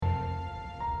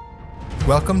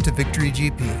Welcome to Victory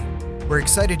GP. We're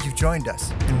excited you've joined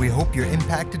us, and we hope you're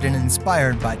impacted and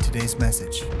inspired by today's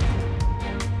message.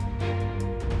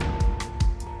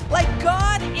 Like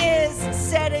God is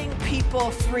setting people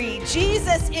free.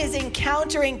 Jesus is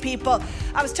encountering people.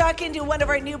 I was talking to one of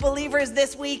our new believers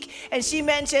this week, and she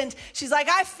mentioned, she's like,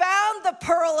 I found the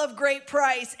pearl of great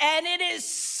price, and it is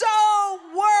so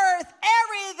worth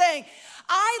everything.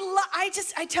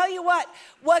 I tell you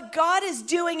what God is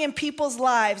doing in people's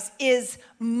lives is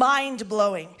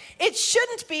mind-blowing. It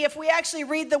shouldn't be if we actually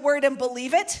read the word and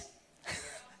believe it.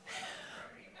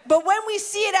 But when we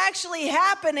see it actually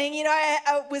happening, you know,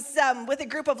 I was with a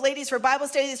group of ladies for Bible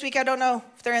study this week. I don't know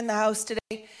if they're in the house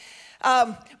today.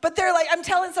 But they're like, I'm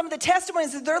telling some of the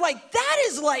testimonies, and they're like, that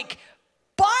is like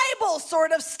Bible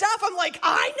sort of stuff. I'm like,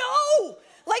 I know.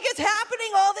 Like it's happening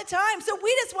all the time. So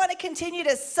we just want to continue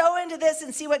to sow into this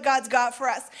and see what God's got for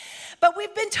us. But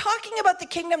we've been talking about the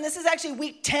kingdom. This is actually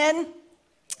week 10,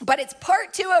 but it's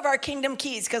part 2 of our kingdom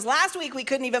keys, because last week we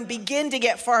couldn't even begin to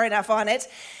get far enough on it.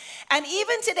 And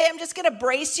even today, I'm just going to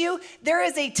brace you. There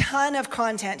is a ton of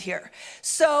content here.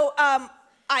 So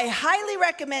I highly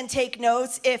recommend take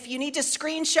notes. If you need to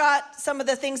screenshot some of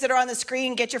the things that are on the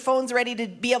screen, get your phones ready to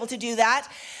be able to do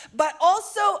that. But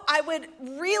also, I would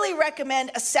really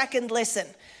recommend a second listen.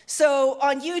 So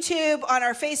on YouTube, on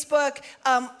our Facebook,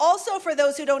 also for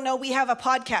those who don't know, we have a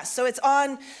podcast. So it's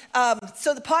on,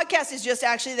 so the podcast is just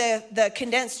actually the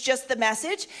condensed, just the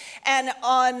message. And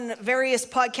on various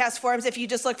podcast forums, if you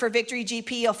just look for Victory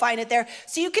GP, you'll find it there.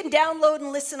 So you can download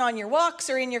and listen on your walks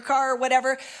or in your car or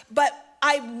whatever. But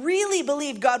I really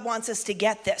believe God wants us to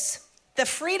get this. The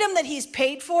freedom that he's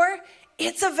paid for,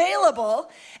 it's available.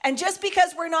 And just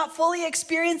because we're not fully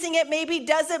experiencing it maybe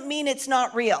doesn't mean it's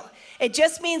not real. It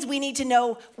just means we need to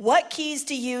know what keys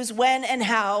to use, when and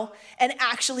how, and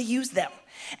actually use them.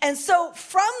 And so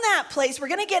from that place, we're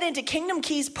going to get into Kingdom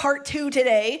Keys Part 2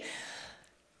 today.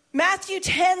 Matthew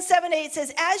 10:7-8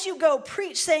 says, as you go,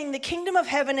 preach, saying the kingdom of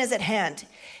heaven is at hand.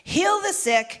 Heal the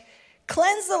sick,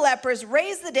 cleanse the lepers,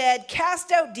 raise the dead,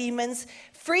 cast out demons.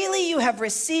 Freely you have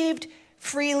received,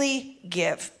 freely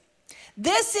give.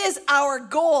 This is our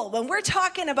goal. When we're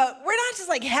talking about, we're not just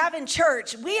like having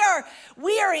church. We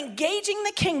are engaging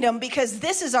the kingdom because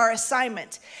this is our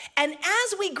assignment. And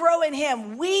as we grow in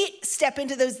him, we step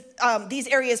into these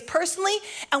areas personally,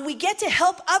 and we get to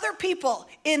help other people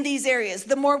in these areas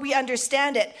the more we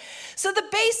understand it. So the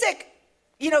basic,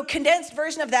 condensed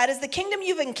version of that is the kingdom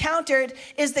you've encountered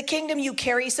is the kingdom you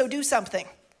carry, so do something.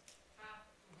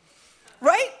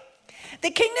 Right? The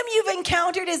kingdom you've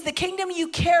encountered is the kingdom you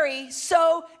carry,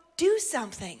 so do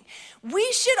something.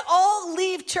 We should all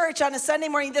leave church on a Sunday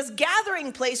morning, this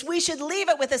gathering place, we should leave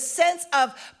it with a sense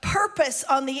of purpose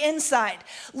on the inside,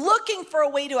 looking for a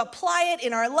way to apply it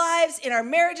in our lives, in our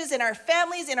marriages, in our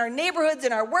families, in our neighborhoods,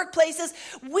 in our workplaces.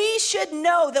 We should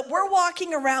know that we're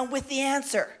walking around with the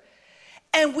answer.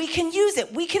 And we can use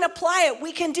it, we can apply it,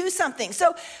 we can do something.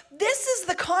 So this is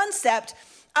the concept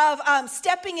of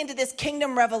stepping into this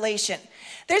kingdom revelation.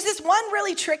 There's this one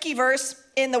really tricky verse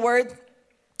in the word,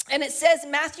 and it says,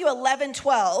 Matthew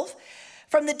 11:12,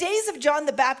 from the days of John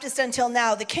the Baptist until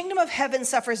now, the kingdom of heaven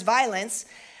suffers violence,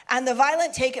 and the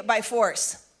violent take it by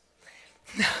force.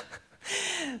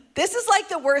 This is like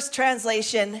the worst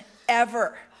translation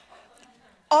ever.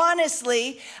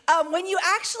 Honestly, when you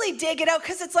actually dig it out,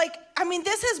 because it's like,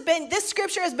 this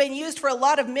scripture has been used for a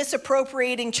lot of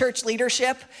misappropriating church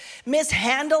leadership,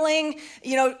 mishandling,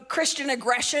 Christian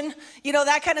aggression,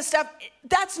 that kind of stuff.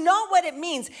 That's not what it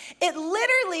means. It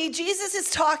literally, Jesus is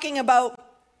talking about,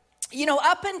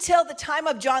 up until the time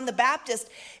of John the Baptist,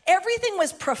 everything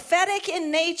was prophetic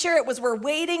in nature. It was, we're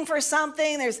waiting for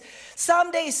something. There's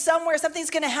someday, somewhere, something's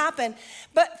going to happen.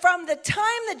 But from the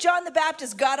time that John the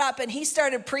Baptist got up and he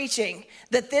started preaching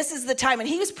that this is the time, and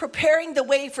he was preparing the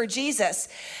way for Jesus,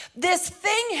 this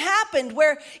thing happened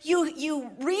where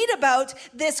you read about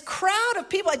this crowd of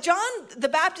people. John the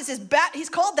Baptist he's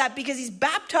called that because he's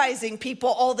baptizing people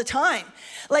all the time.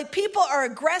 Like people are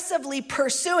aggressively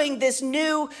pursuing this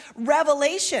new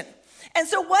revelation. And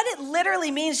so what it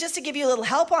literally means, just to give you a little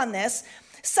help on this,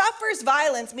 suffers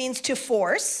violence means to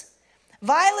force.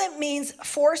 Violent means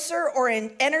forcer or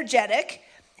energetic.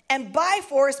 And by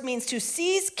force means to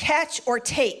seize, catch, or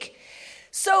take.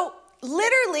 So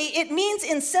literally it means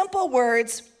in simple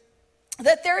words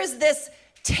that there is this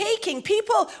taking.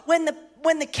 People, when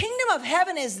the kingdom of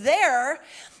heaven is there,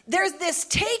 there's this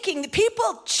taking.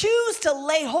 People choose to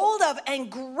lay hold of and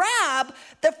grab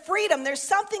the freedom. There's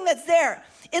something that's there.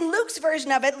 In Luke's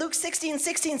version of it, Luke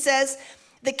 16:16 says,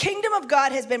 the kingdom of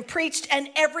God has been preached and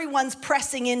everyone's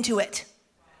pressing into it.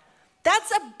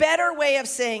 That's a better way of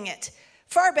saying it.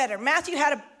 Far better. Matthew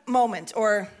had a moment,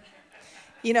 or,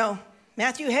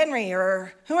 Matthew Henry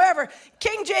or whoever.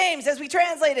 King James, as we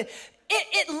translated.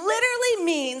 It literally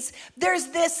means there's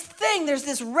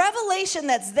this revelation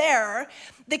that's there.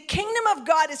 The kingdom of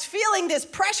God is feeling this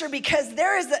pressure because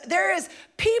there is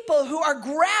people who are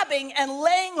grabbing and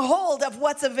laying hold of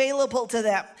what's available to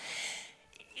them.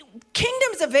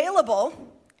 Kingdom's available.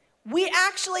 We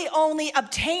actually only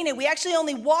obtain it. We actually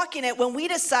only walk in it when we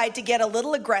decide to get a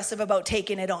little aggressive about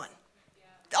taking it on.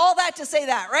 Yeah. All that to say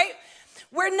that, right?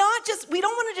 We don't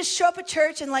want to just show up at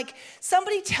church and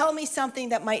somebody tell me something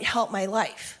that might help my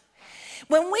life.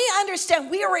 When we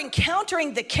understand we are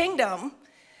encountering the kingdom,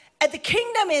 and the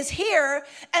kingdom is here,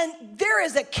 and there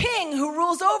is a king who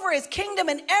rules over his kingdom,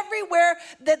 and everywhere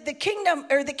that the kingdom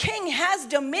or the king has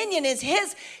dominion is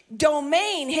his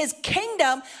domain, his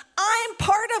kingdom. I'm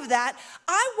part of that.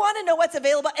 I want to know what's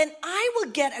available, and I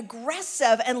will get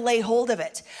aggressive and lay hold of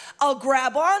it. I'll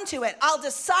grab onto it. I'll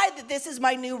decide that this is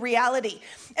my new reality.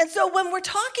 And so when we're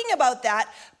talking about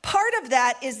that, part of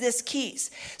that is this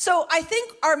keys. So I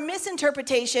think our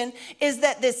misinterpretation is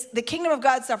that the kingdom of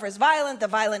God suffers violence, the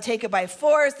violent take it by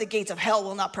force, the gates of hell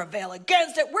will not prevail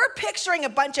against it. We're picturing a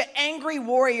bunch of angry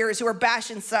warriors who are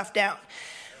bashing stuff down.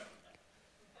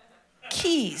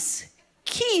 Keys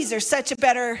are such a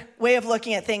better way of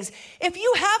looking at things. If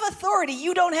you have authority,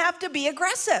 you don't have to be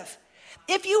aggressive.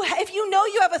 If you know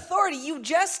you have authority, you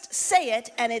just say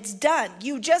it and it's done.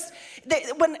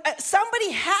 When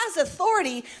somebody has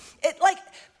authority,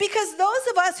 because those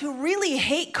of us who really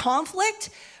hate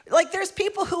conflict, there's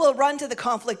people who will run to the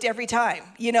conflict every time,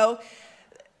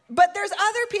 But there's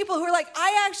other people who are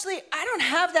I don't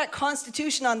have that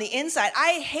constitution on the inside.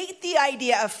 I hate the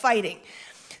idea of fighting.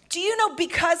 Do you know,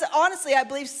 because honestly, I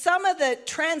believe some of the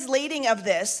translating of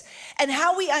this and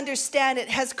how we understand it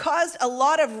has caused a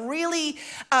lot of really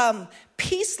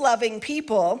peace-loving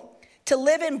people to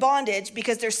live in bondage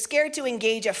because they're scared to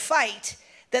engage a fight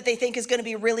that they think is going to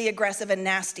be really aggressive and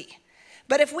nasty.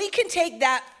 But if we can take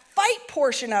that fight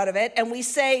portion out of it and we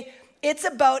say it's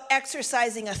about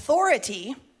exercising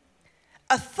authority,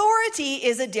 authority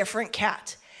is a different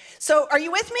cat. So are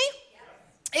you with me?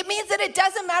 It means that it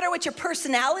doesn't matter what your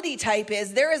personality type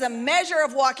is. There is a measure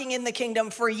of walking in the kingdom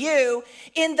for you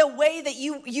in the way that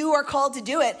you are called to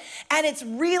do it. And it's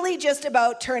really just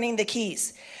about turning the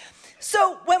keys.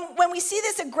 So when we see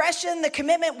this aggression, the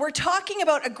commitment, we're talking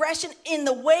about aggression in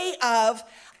the way of,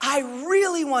 I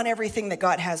really want everything that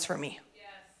God has for me.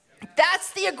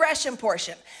 That's the aggression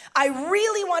portion. I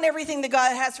really want everything that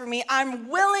God has for me. I'm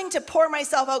willing to pour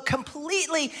myself out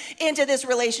completely into this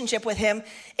relationship with him.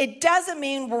 It doesn't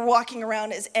mean we're walking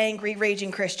around as angry,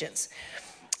 raging Christians.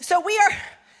 So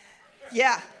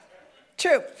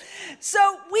true.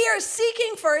 So we are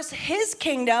seeking first his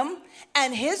kingdom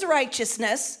and his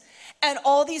righteousness, and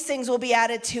all these things will be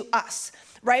added to us,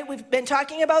 right? We've been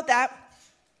talking about that.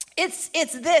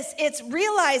 It's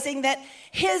realizing that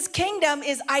his kingdom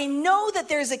is, I know that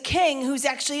there's a king who's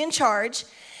actually in charge,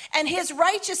 and his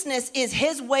righteousness is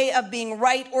his way of being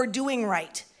right or doing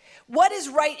right. What is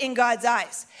right in God's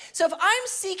eyes? So if I'm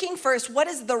seeking first what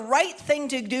is the right thing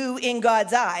to do in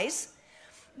God's eyes,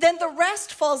 then the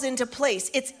rest falls into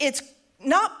place. It's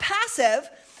not passive,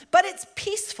 but it's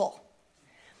peaceful.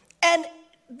 And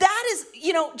that is,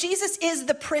 Jesus is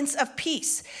the Prince of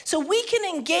Peace. So we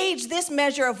can engage this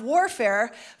measure of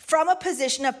warfare from a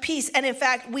position of peace. And in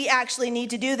fact, we actually need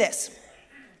to do this.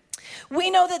 We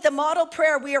know that the model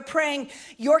prayer, we are praying,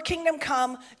 your kingdom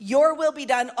come, your will be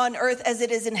done on earth as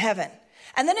it is in heaven.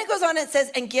 And then it goes on and says,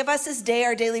 and give us this day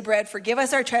our daily bread, forgive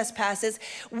us our trespasses.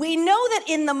 We know that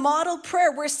in the model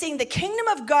prayer, we're seeing the kingdom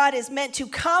of God is meant to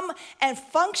come and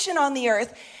function on the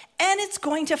earth, and it's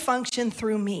going to function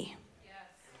through me.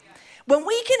 When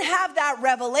we can have that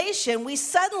revelation, we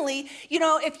suddenly,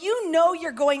 if you know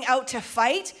you're going out to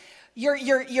fight,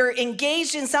 you're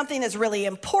engaged in something that's really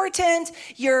important,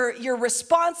 you're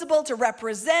responsible to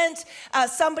represent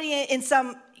somebody in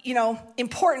some,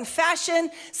 important fashion,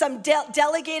 some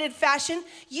delegated fashion.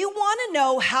 You want to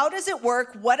know, how does it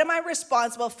work? What am I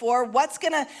responsible for?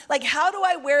 How do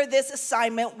I wear this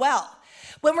assignment well?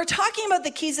 When we're talking about the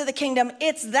keys of the kingdom,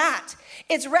 it's that.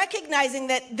 It's recognizing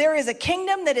that there is a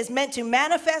kingdom that is meant to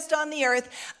manifest on the earth.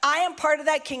 I am part of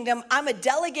that kingdom. I'm a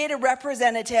delegated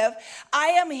representative. I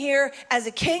am here as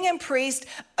a king and priest,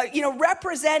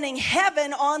 representing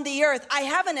heaven on the earth. I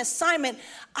have an assignment.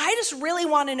 I just really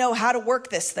want to know how to work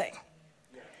this thing.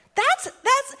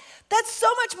 That's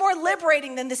so much more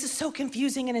liberating than this is so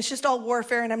confusing and it's just all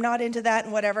warfare and I'm not into that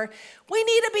and whatever. We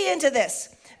need to be into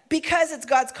this because it's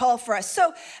God's call for us.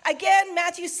 So again,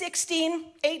 Matthew 16,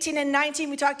 18 and 19,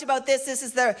 we talked about this. This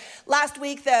is the last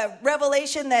week, the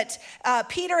revelation that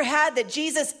Peter had, that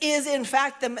Jesus is in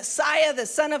fact the Messiah, the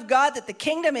Son of God, that the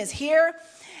kingdom is here.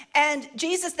 And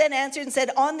Jesus then answered and said,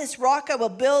 on this rock I will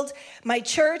build my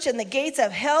church and the gates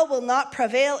of hell will not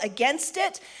prevail against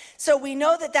it. So we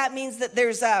know that means that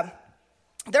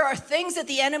there are things that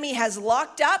the enemy has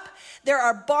locked up. There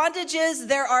are bondages.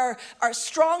 There are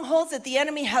strongholds that the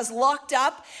enemy has locked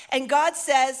up. And God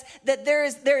says that there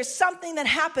is something that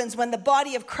happens when the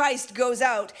body of Christ goes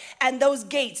out and those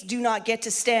gates do not get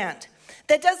to stand.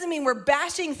 That doesn't mean we're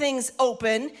bashing things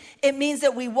open. It means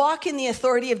that we walk in the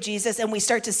authority of Jesus and we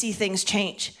start to see things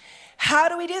change. How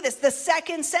do we do this? The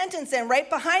second sentence then, right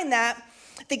behind that,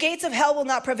 the gates of hell will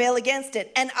not prevail against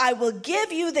it. And I will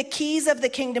give you the keys of the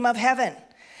kingdom of heaven.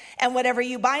 And whatever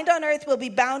you bind on earth will be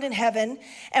bound in heaven.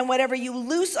 And whatever you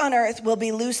loose on earth will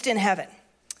be loosed in heaven.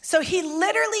 So he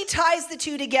literally ties the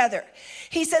two together.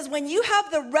 He says, when you have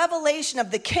the revelation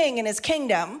of the king and his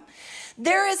kingdom,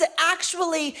 there is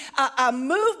actually a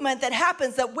movement that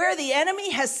happens that where the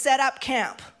enemy has set up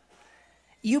camp,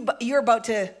 you're about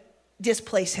to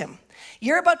displace him.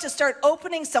 You're about to start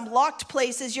opening some locked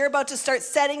places. You're about to start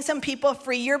setting some people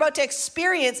free. You're about to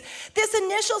experience this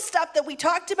initial stuff that we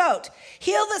talked about.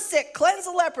 Heal the sick, cleanse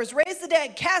the lepers, raise the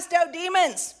dead, cast out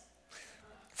demons.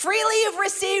 Freely you've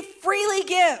received, freely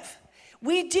give.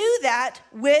 We do that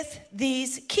with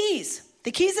these keys.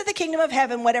 The keys of the kingdom of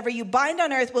heaven, whatever you bind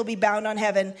on earth will be bound on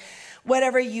heaven.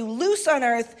 Whatever you loose on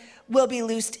earth will be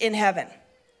loosed in heaven.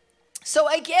 So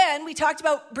again, we talked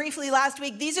about briefly last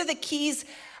week, these are the keys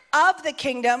of the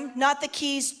kingdom, not the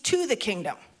keys to the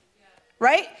kingdom,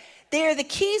 right? They are the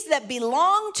keys that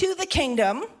belong to the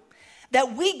kingdom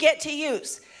that we get to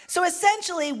use. So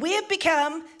essentially, we have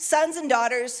become sons and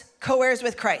daughters, co-heirs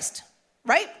with Christ,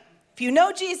 right? If you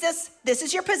know Jesus, this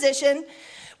is your position.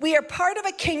 We are part of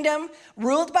a kingdom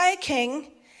ruled by a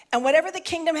king, and wherever the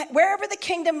king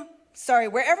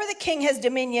has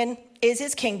dominion is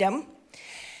his kingdom.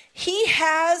 He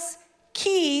has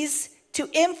keys to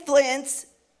influence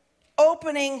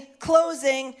opening,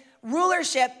 closing,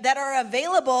 rulership that are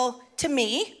available to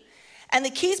me, and the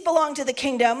keys belong to the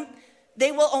kingdom.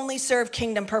 They will only serve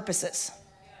kingdom purposes.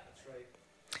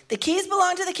 The keys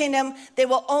belong to the kingdom. They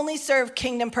will only serve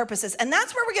kingdom purposes. And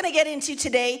that's where we're going to get into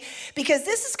today, because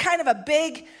this is kind of a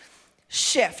big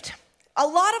shift. A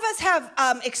lot of us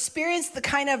have experienced the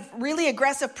kind of really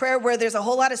aggressive prayer where there's a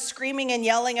whole lot of screaming and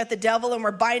yelling at the devil, and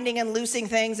we're binding and loosing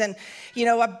things. And, you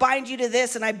know, I bind you to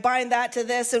this and I bind that to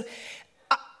this. And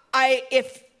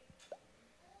if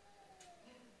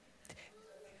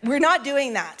we're not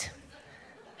doing that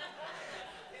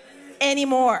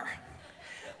anymore.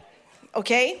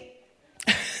 Okay?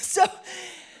 So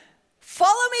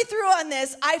follow me through on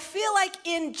this. I feel like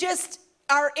in just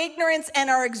our ignorance and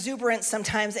our exuberance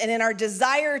sometimes, and in our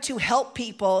desire to help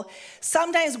people,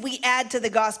 sometimes we add to the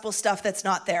gospel stuff that's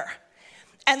not there.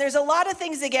 And there's a lot of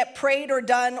things that get prayed or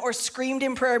done or screamed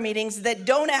in prayer meetings that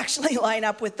don't actually line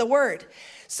up with the word.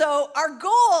 So our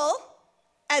goal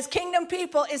as kingdom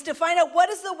people is to find out, what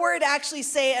does the word actually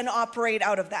say, and operate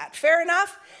out of that. Fair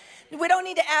enough? We don't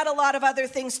need to add a lot of other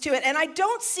things to it. And I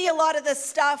don't see a lot of this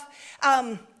stuff,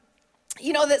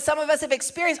 that some of us have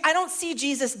experienced. I don't see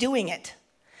Jesus doing it.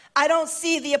 I don't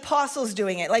see the apostles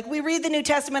doing it. Like, we read the New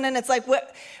Testament and it's like,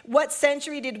 what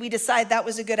century did we decide that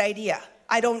was a good idea?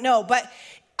 I don't know. But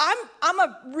I'm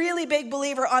a really big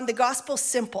believer on the gospel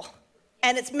simple.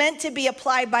 And it's meant to be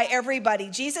applied by everybody.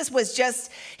 Jesus was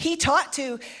he taught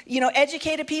to,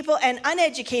 educated people and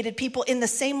uneducated people in the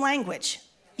same language.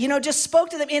 Just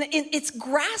spoke to them. It's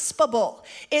graspable.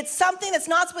 It's something that's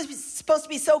not supposed to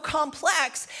be so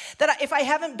complex that if I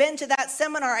haven't been to that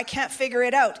seminar, I can't figure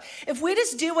it out. If we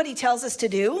just do what he tells us to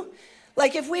do,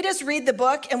 like if we just read the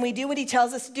book and we do what he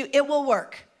tells us to do, it will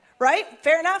work, right?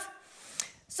 Fair enough?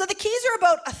 So the keys are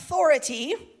about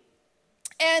authority,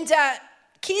 and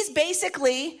keys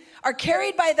basically are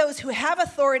carried by those who have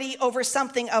authority over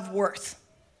something of worth.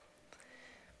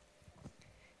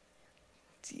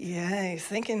 Yeah, he's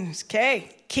thinking, okay.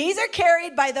 Keys are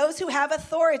carried by those who have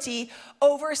authority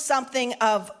over something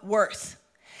of worth.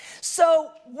 So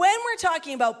when we're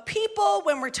talking about people,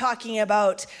 when we're talking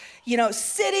about,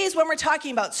 cities, when we're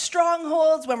talking about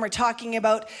strongholds, when we're talking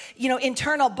about,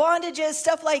 internal bondages,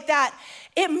 stuff like that,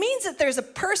 it means that there's a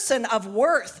person of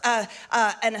worth,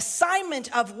 an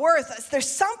assignment of worth. There's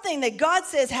something that God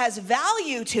says has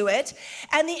value to it,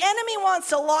 and the enemy wants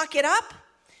to lock it up.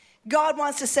 God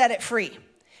wants to set it free.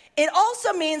 It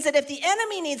also means that if the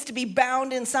enemy needs to be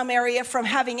bound in some area from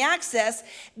having access,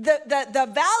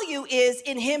 the value is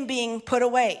in him being put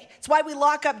away. It's why we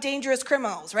lock up dangerous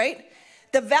criminals, right?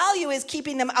 The value is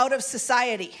keeping them out of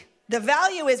society. The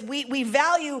value is we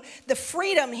value the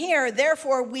freedom here,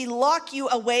 therefore we lock you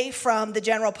away from the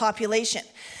general population.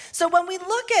 So when we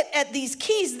look at these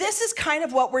keys, this is kind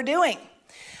of what we're doing.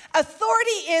 Authority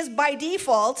is by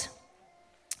default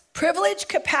privilege,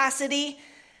 capacity,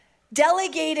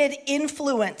 delegated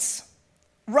influence,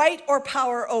 right or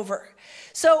power over.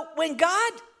 So when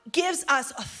God gives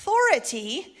us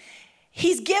authority,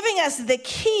 he's giving us the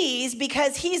keys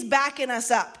because he's backing us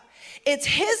up. It's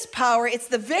his power. It's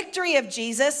the victory of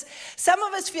Jesus. Some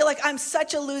of us feel like I'm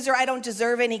such a loser, I don't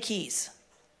deserve any keys.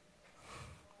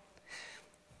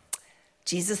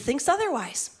 Jesus thinks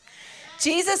otherwise.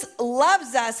 Jesus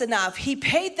loves us enough. He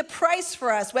paid the price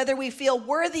for us, whether we feel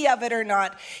worthy of it or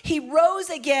not. He rose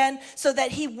again so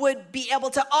that he would be able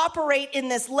to operate in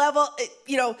this level,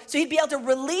 so he'd be able to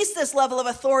release this level of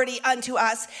authority unto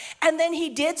us. And then he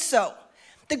did so.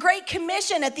 The Great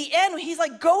Commission at the end, he's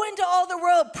like, go into all the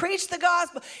world, preach the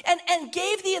gospel, and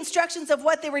gave the instructions of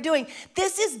what they were doing.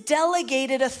 This is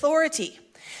delegated authority.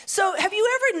 So have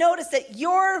you ever noticed that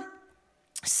your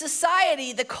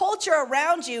society, the culture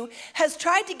around you, has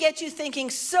tried to get you thinking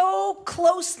so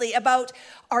closely about,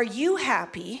 are you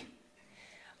happy?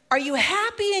 Are you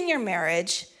happy in your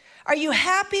marriage? Are you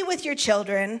happy with your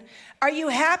children? Are you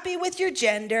happy with your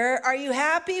gender? Are you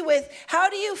happy with, how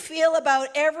do you feel about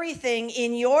everything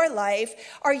in your life?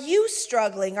 Are you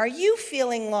struggling? Are you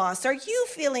feeling lost? Are you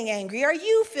feeling angry? Are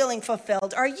you feeling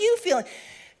fulfilled?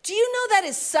 Do you know that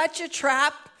is such a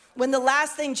trap when the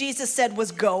last thing Jesus said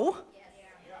was go?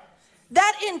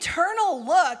 That internal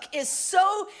look is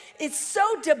so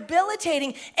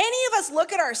debilitating. Any of us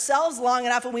look at ourselves long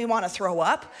enough and we want to throw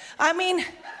up? I mean,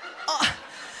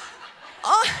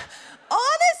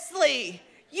 honestly,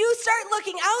 you start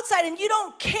looking outside and you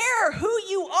don't care who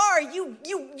you are.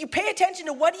 You pay attention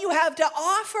to what you have to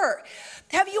offer.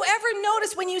 Have you ever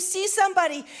noticed when you see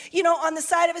somebody, on the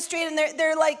side of a street and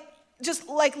they're like, just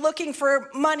like looking for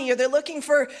money, or they're looking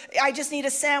for, I just need a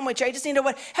sandwich, I just need a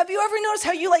what. Have you ever noticed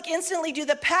how you like instantly do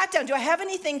the pat down? Do I have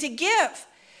anything to give?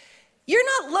 You're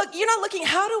not looking,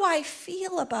 how do I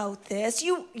feel about this?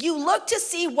 You look to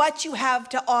see what you have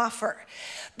to offer.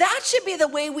 That should be the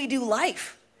way we do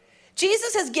life.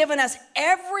 Jesus has given us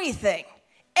everything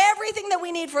that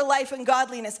we need for life and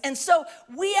godliness. And so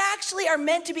we actually are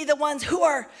meant to be the ones who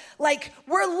are like,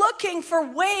 we're looking for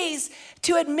ways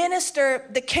to administer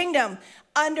the kingdom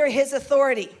under his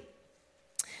authority.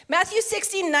 Matthew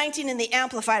 16:19 in the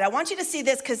Amplified. I want you to see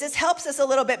this because this helps us a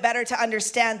little bit better to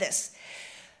understand this.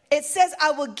 It says,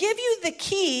 I will give you the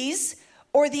keys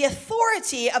or the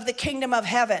authority of the kingdom of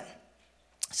heaven.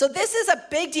 So this is a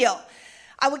big deal.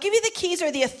 I will give you the keys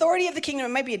or the authority of the kingdom.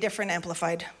 It might be a different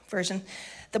Amplified version,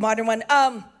 the modern one.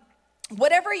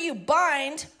 Whatever you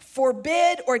bind,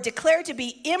 forbid, or declare to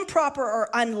be improper or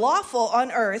unlawful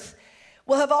on earth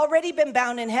will have already been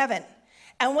bound in heaven.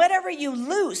 And whatever you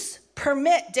loose,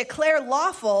 permit, declare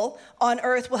lawful on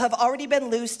earth will have already been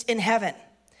loosed in heaven.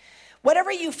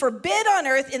 Whatever you forbid on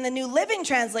earth in the New Living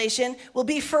Translation will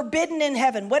be forbidden in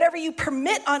heaven. Whatever you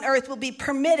permit on earth will be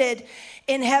permitted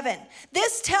in heaven.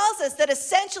 This tells us that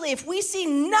essentially if we see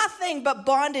nothing but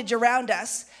bondage around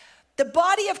us, the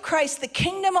body of Christ, the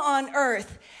kingdom on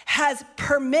earth, has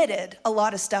permitted a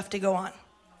lot of stuff to go on.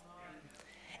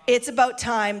 It's about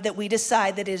time that we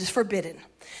decide that it is forbidden.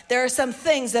 There are some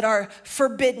things that are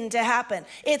forbidden to happen.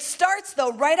 It starts,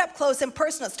 though, right up close and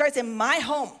personal. It starts in my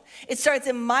home. It starts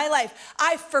in my life.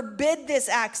 I forbid this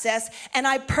access and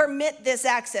I permit this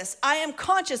access. I am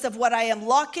conscious of what I am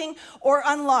locking or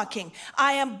unlocking.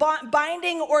 I am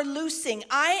binding or loosing.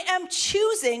 I am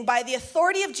choosing by the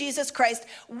authority of Jesus Christ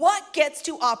what gets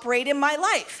to operate in my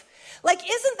life. Like,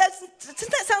 doesn't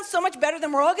that sound so much better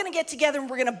than we're all going to get together and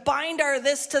we're going to bind our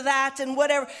this to that and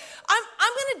whatever?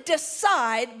 I'm going to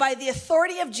decide by the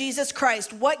authority of Jesus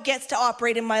Christ what gets to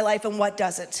operate in my life and what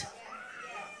doesn't.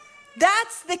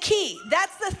 That's the key.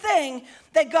 That's the thing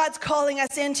that God's calling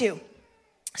us into.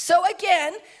 So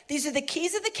again, these are the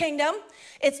keys of the kingdom.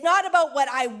 It's not about what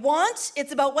I want.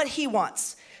 It's about what he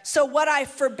wants. So what I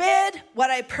forbid, what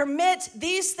I permit,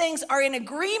 these things are in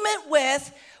agreement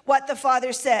with what the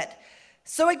Father said.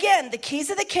 So again, the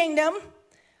keys of the kingdom,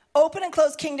 open and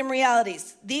closed kingdom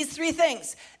realities. These three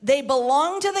things, they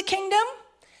belong to the kingdom.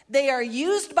 They are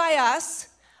used by us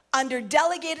under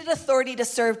delegated authority to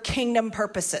serve kingdom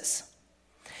purposes.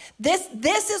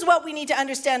 This is what we need to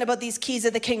understand about these keys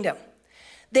of the kingdom.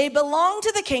 They belong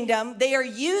to the kingdom. They are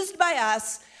used by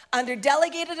us under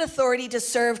delegated authority to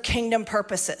serve kingdom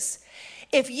purposes.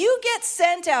 If you get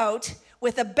sent out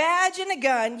with a badge and a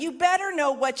gun, you better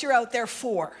know what you're out there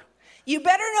for. You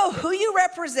better know who you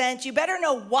represent. You better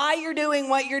know why you're doing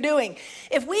what you're doing.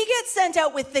 If we get sent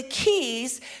out with the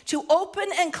keys to open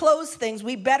and close things,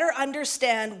 we better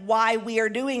understand why we are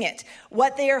doing it,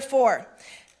 what they are for.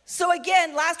 So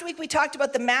again, last week we talked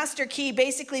about the master key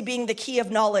basically being the key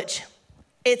of knowledge.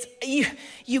 It's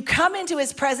you come into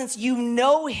his presence, you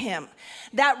know him.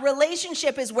 That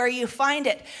relationship is where you find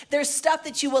it. There's stuff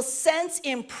that you will sense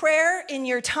in prayer, in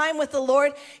your time with the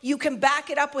Lord. You can back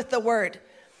it up with the word.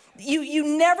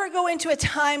 You never go into a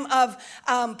time of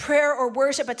prayer or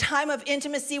worship, a time of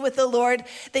intimacy with the Lord,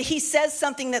 that he says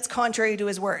something that's contrary to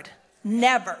his word.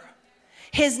 Never.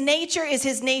 His nature is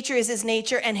his nature is his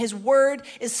nature, and his word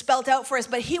is spelt out for us.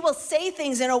 But he will say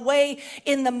things in a way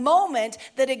in the moment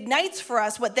that ignites for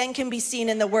us what then can be seen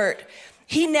in the word.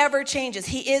 He never changes.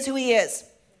 He is who he is.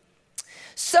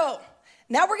 So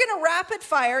now we're going to rapid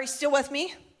fire. Are you still with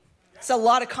me? It's a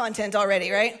lot of content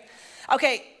already, right?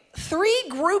 Okay. 3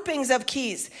 groupings of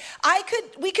keys.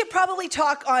 We could probably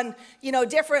talk on,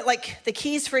 different, like the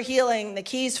keys for healing, the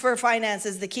keys for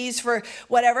finances, the keys for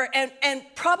whatever, and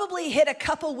probably hit a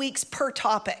couple weeks per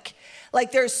topic.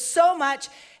 Like there's so much,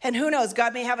 and who knows,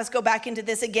 God may have us go back into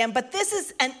this again, but this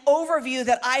is an overview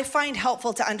that I find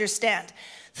helpful to understand.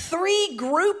 3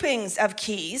 groupings of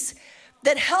keys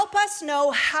that help us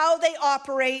know how they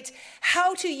operate,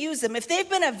 how to use them. If they've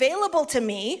been available to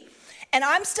me, and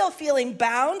I'm still feeling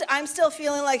bound. I'm still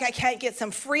feeling like I can't get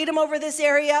some freedom over this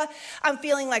area. I'm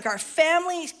feeling like our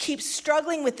family keeps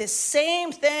struggling with this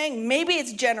same thing. Maybe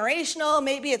it's generational.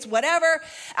 Maybe it's whatever.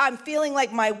 I'm feeling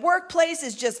like my workplace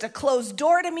is just a closed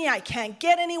door to me. I can't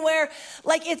get anywhere.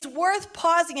 Like it's worth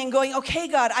pausing and going, okay,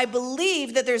 God, I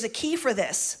believe that there's a key for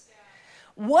this.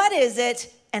 What is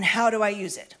it and how do I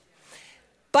use it?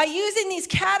 By using these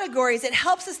categories, it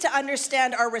helps us to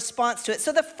understand our response to it.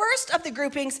 So the first of the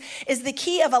groupings is the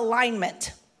key of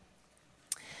alignment.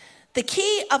 The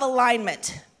key of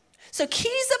alignment. So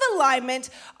keys of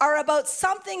alignment are about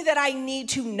something that I need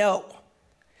to know.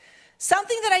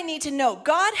 Something that I need to know.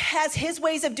 God has his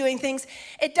ways of doing things.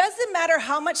 It doesn't matter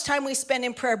how much time we spend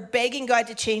in prayer begging God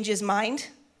to change his mind.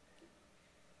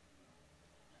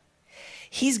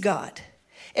 He's God.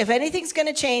 If anything's going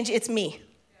to change, it's me,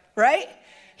 right?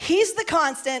 He's the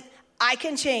constant. I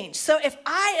can change. So if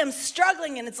I am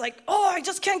struggling and it's like, I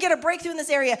just can't get a breakthrough in this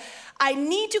area, I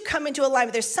need to come into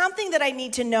alignment. There's something that I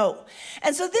need to know.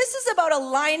 And so this is about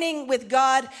aligning with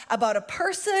God about a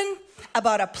person,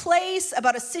 about a place,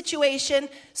 about a situation.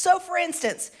 So for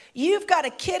instance, you've got a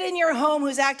kid in your home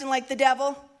who's acting like the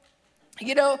devil.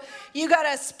 You got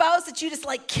a spouse that you just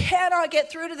cannot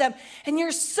get through to them. And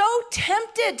you're so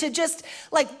tempted to just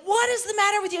what is the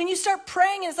matter with you? And you start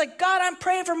praying and it's like, God, I'm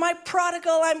praying for my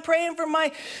prodigal. I'm praying for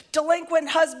my delinquent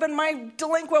husband, my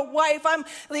delinquent wife. I'm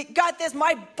got this,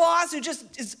 my boss who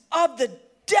just is of the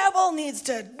devil needs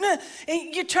to,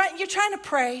 and you're trying to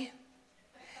pray.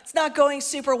 It's not going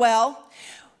super well.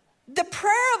 The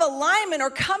prayer of alignment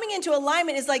or coming into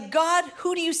alignment is like, God,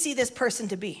 who do you see this person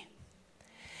to be?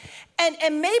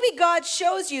 And maybe God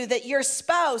shows you that your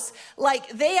spouse,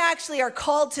 they actually are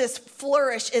called to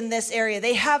flourish in this area.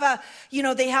 They have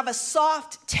a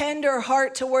soft, tender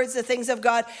heart towards the things of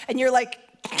God. And you're like,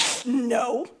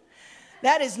 no,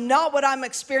 that is not what I'm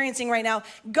experiencing right now.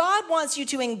 God wants you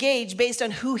to engage based on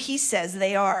who he says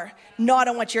they are, not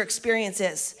on what your experience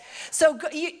is. So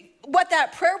what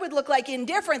that prayer would look like in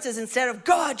difference is instead of,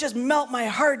 God, just melt my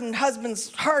hardened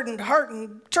husband's hardened heart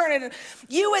and turn it,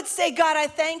 you would say, God, I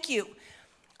thank you.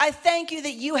 I thank you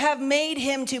that you have made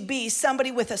him to be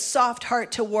somebody with a soft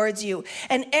heart towards you.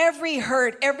 And every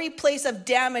hurt, every place of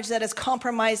damage that has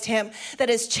compromised him, that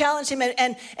has challenged him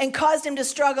and caused him to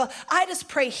struggle, I just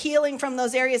pray healing from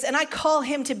those areas. And I call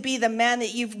him to be the man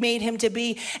that you've made him to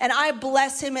be. And I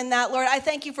bless him in that, Lord. I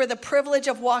thank you for the privilege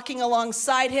of walking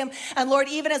alongside him. And Lord,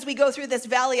 even as we go through this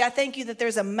valley, I thank you that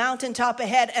there's a mountaintop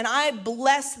ahead. And I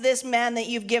bless this man that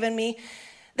you've given me.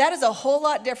 That is a whole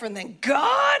lot different than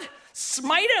God.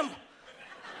 Smite him.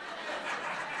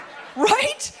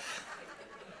 Right?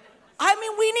 I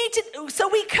mean, we need to, so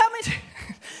we come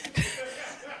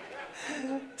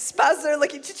in. Spouses are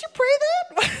looking, did you pray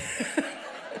that?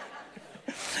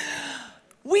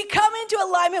 We come into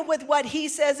alignment with what he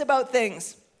says about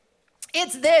things.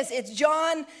 It's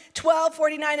John 12,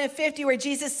 49 and 50, where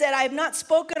Jesus said, I have not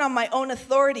spoken on my own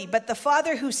authority, but the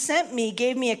Father who sent me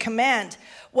gave me a command,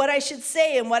 what I should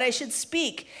say and what I should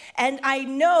speak. And I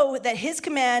know that his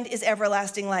command is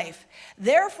everlasting life.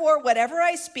 Therefore, whatever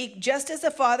I speak, just as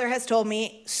the Father has told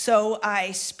me, so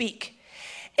I speak.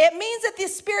 It means that the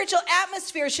spiritual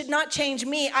atmosphere should not change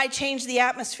me. I change the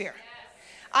atmosphere.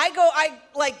 I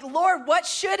like, Lord, what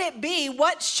should it be?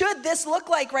 What should this look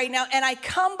like right now? And I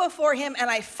come before him and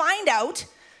I find out,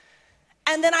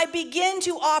 and then I begin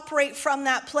to operate from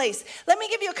that place. Let me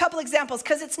give you a couple examples,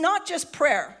 because it's not just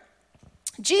prayer.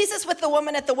 Jesus with the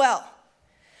woman at the well.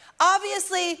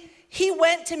 Obviously, he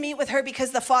went to meet with her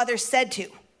because the Father said to.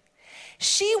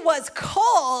 She was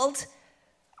called,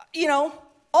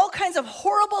 all kinds of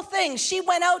horrible things. She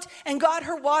went out and got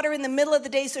her water in the middle of the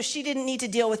day so she didn't need to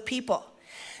deal with people.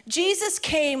 Jesus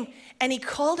came and he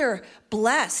called her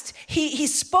blessed. He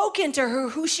spoke into her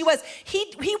who she was.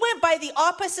 He went by the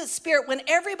opposite spirit. When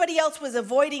everybody else was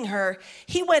avoiding her,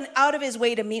 he went out of his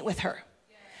way to meet with her.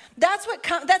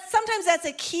 Sometimes that's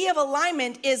a key of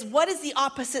alignment, is what is the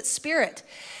opposite spirit.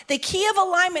 The key of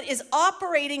alignment is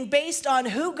operating based on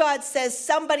who God says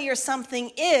somebody or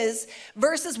something is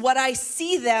versus what I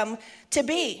see them to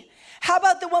be. How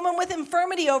about the woman with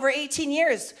infirmity over 18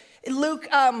 years? Luke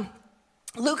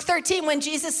 13, when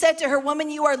Jesus said to her,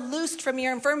 "Woman, you are loosed from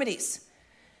your infirmities."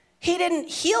 He didn't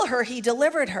heal her, he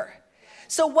delivered her.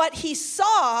 So what he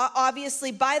saw,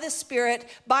 obviously, by the Spirit,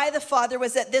 by the Father,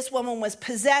 was that this woman was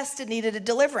possessed and needed a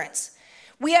deliverance.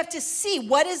 We have to see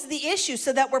what is the issue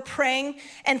so that we're praying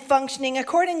and functioning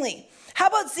accordingly. How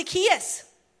about Zacchaeus?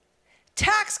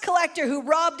 Tax collector who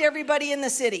robbed everybody in the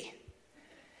city.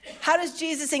 How does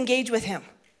Jesus engage with him?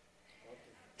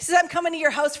 He says, "I'm coming to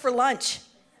your house for lunch."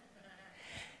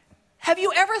 Have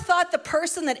you ever thought the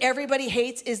person that everybody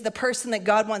hates is the person that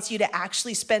God wants you to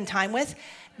actually spend time with?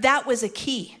 That was a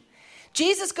key.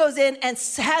 Jesus goes in and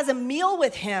has a meal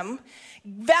with him,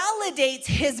 validates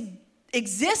his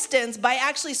existence by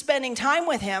actually spending time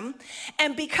with him.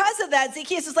 And because of that,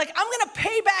 Zacchaeus is like, "I'm going to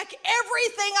pay back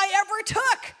everything I ever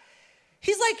took."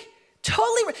 He's like,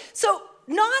 totally. So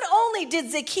not only did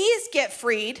Zacchaeus get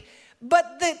freed,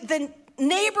 but the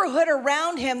neighborhood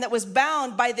around him that was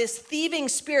bound by this thieving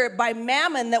spirit, by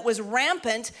mammon that was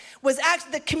rampant, was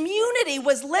actually, the community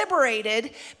was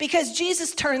liberated because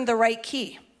Jesus turned the right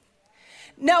key.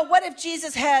 Now, what if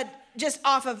Jesus had just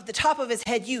off of the top of his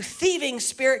head, "You thieving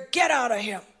spirit, get out of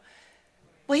him"?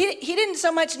 Well, he didn't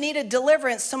so much need a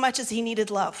deliverance so much as he needed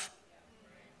love.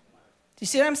 Do you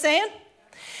see what I'm saying?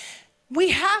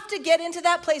 We have to get into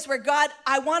that place where, God,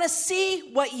 I want to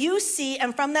see what you see,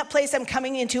 and from that place, I'm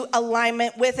coming into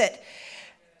alignment with it.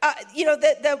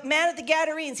 The man at the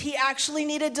Gadarenes, he actually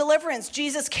needed deliverance.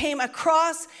 Jesus came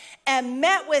across and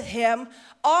met with him,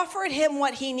 offered him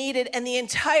what he needed, and the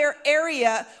entire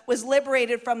area was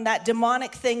liberated from that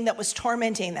demonic thing that was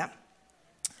tormenting them.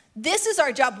 This is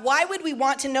our job. Why would we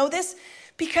want to know this?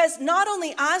 Because not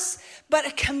only us, but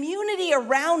a community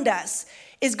around us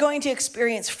is going to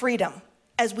experience freedom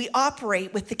as we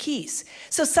operate with the keys.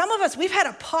 So some of us, we've had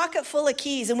a pocket full of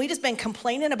keys and we've just been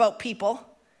complaining about people.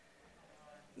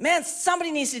 Man,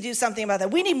 somebody needs to do something about that.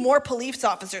 We need more police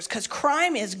officers because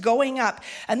crime is going up.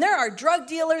 And there are drug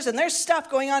dealers and there's stuff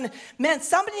going on. Man,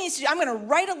 somebody needs to, I'm going to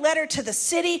write a letter to the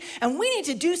city and we need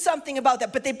to do something about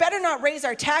that. But they better not raise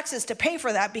our taxes to pay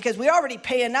for that because we already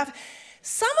pay enough.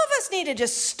 Some of us need to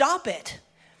just stop it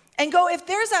and go, if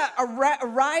there's a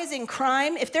rise in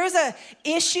crime, if there's an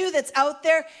issue that's out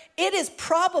there, it is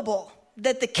probable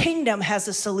that the kingdom has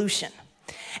a solution.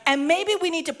 And maybe we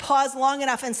need to pause long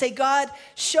enough and say, God,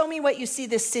 show me what you see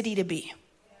this city to be.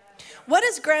 What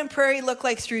does Grand Prairie look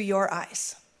like through your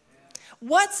eyes?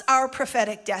 What's our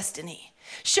prophetic destiny?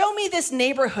 Show me this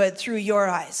neighborhood through your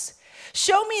eyes.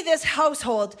 Show me this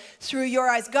household through your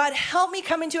eyes. God, help me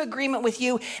come into agreement with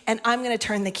you, and I'm going to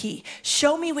turn the key.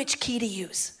 Show me which key to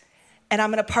use, and I'm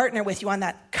going to partner with you on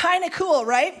that. Kind of cool,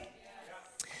 right?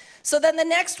 So then the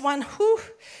next one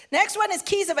is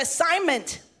keys of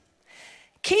assignment.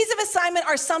 Keys of assignment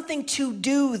are something to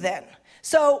do then.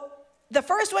 So the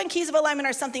first one, keys of alignment,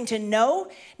 are something to know.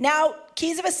 Now,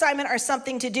 keys of assignment are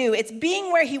something to do. It's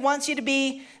being where he wants you to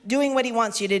be, doing what he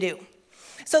wants you to do.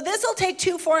 So this will take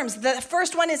two forms. The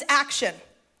first one is action.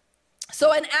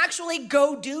 So an actually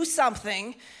go do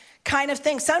something kind of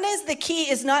thing. Sometimes the key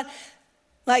is not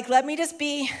like, let me just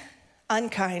be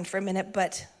unkind for a minute,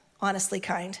 but honestly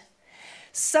kind.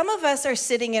 Some of us are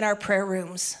sitting in our prayer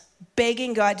rooms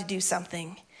begging God to do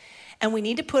something, and we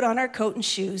need to put on our coat and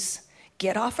shoes,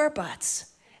 get off our butts,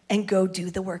 and go do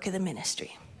the work of the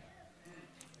ministry.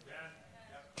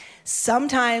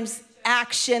 Sometimes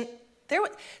action, there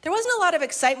wasn't a lot of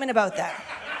excitement about that.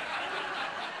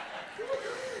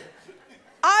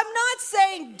 I'm not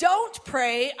saying don't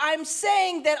pray. I'm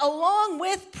saying that along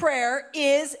with prayer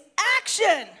is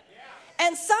action.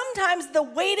 And sometimes the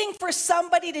waiting for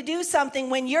somebody to do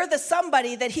something when you're the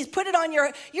somebody that he's put it on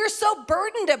you're so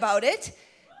burdened about it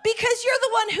Because you're the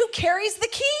one who carries the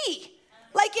key.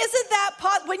 Like, isn't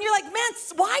that when you're like, man,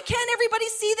 why can't everybody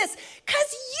see this?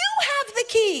 Because you have the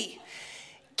key.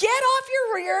 Get off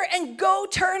your rear and go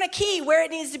turn a key where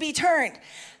it needs to be turned.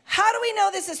 How do we know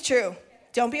this is true?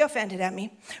 Don't be offended at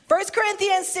me. 1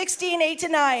 Corinthians 16,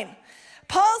 8-9.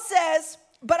 Paul says,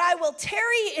 but I will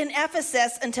tarry in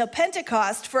Ephesus until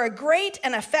Pentecost, for a great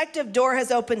and effective door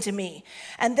has opened to me,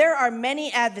 and there are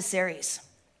many adversaries.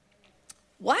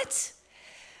 What?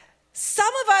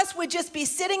 Some of us would just be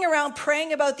sitting around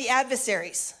praying about the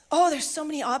adversaries. Oh, there's so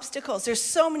many obstacles. There's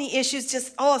so many issues,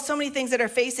 so many things that are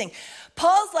facing.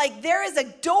 Paul's like, there is a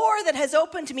door that has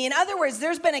opened to me. In other words,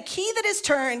 there's been a key that is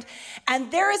turned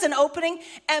and there is an opening.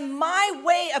 And my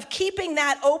way of keeping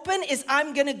that open is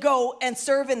I'm going to go and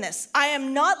serve in this. I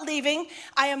am not leaving.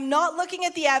 I am not looking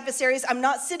at the adversaries. I'm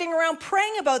not sitting around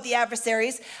praying about the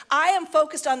adversaries. I am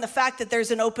focused on the fact that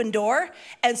there's an open door.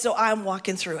 And so I'm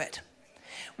walking through it.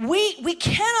 We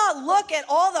cannot look at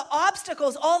all the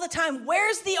obstacles all the time.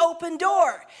 Where's the open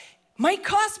door? Might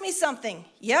cost me something.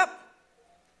 Yep.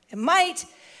 It might,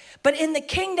 but in the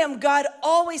kingdom, God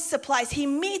always supplies. He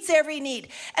meets every need.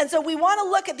 And so we want to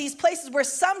look at these places where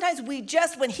sometimes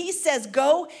when he says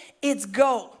go, it's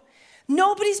go.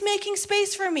 Nobody's making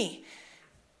space for me.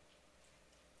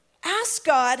 Ask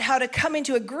God how to come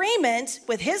into agreement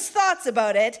with his thoughts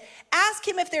about it. Ask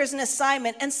him if there's an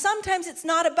assignment. And sometimes it's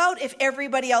not about if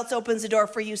everybody else opens the door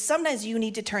for you. Sometimes you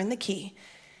need to turn the key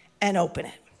and open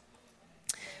it.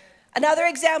 Another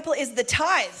example is the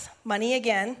tithe, money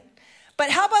again. But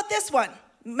how about this one?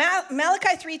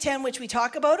 Malachi 3:10, which we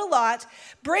talk about a lot.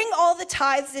 Bring all the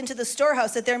tithes into the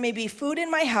storehouse that there may be food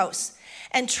in my house.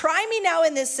 And try me now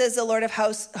in this, says the Lord of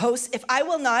hosts, if I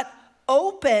will not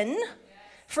open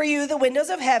for you the windows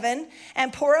of heaven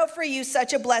and pour out for you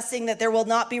such a blessing that there will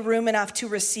not be room enough to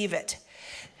receive it.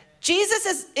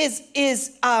 Jesus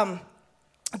is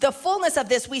the fullness of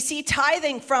this. We see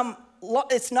tithing from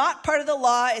it's not part of the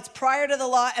law, it's prior to the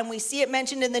law, and we see it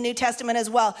mentioned in the New Testament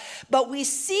as well. But we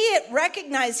see it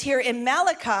recognized here in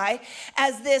Malachi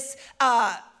as this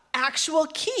actual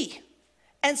key.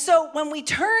 And so when we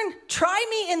try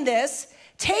me in this,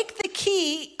 take the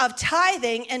key of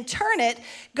tithing and turn it,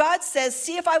 God says,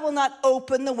 see if I will not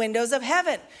open the windows of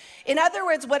heaven. In other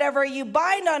words, whatever you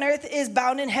bind on earth is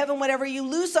bound in heaven. Whatever you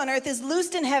loose on earth is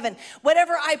loosed in heaven.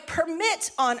 Whatever I permit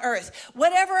on earth,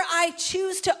 whatever I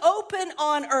choose to open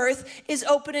on earth is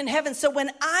open in heaven. So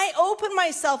when I open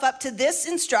myself up to this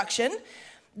instruction,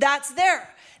 that's there.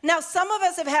 Now, some of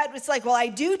us have had, it's like, well, I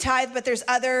do tithe, but there's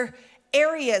other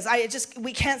areas.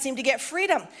 We can't seem to get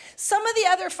freedom. Some of the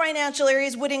other financial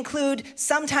areas would include,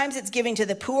 sometimes it's giving to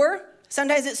the poor.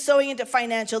 Sometimes it's sowing into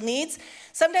financial needs.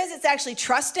 Sometimes it's actually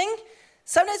trusting.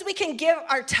 Sometimes we can give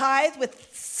our tithe with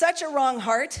such a wrong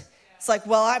heart. It's like,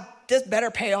 well, this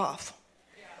better pay off.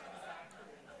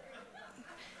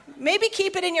 Maybe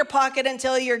keep it in your pocket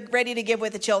until you're ready to give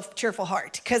with a cheerful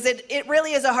heart, because it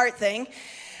really is a heart thing.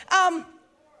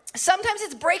 Sometimes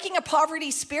it's breaking a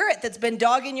poverty spirit that's been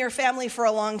dogging your family for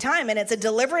a long time, and it's a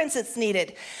deliverance that's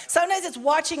needed. Sometimes it's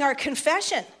watching our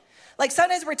confession. Like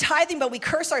sometimes we're tithing, but we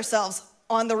curse ourselves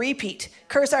on the repeat,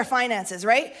 curse our finances,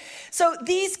 right? So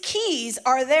these keys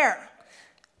are there.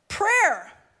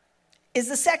 Prayer is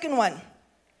the second one.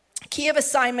 Key of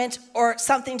assignment or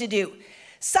something to do.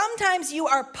 Sometimes you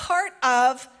are part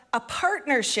of a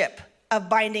partnership of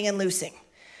binding and loosing,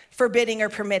 forbidding or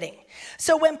permitting.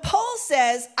 So when Paul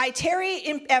says, I tarry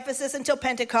in Ephesus until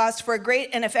Pentecost, for a great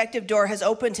and effective door has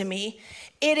opened to me,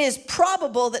 it is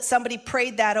probable that somebody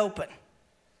prayed that open.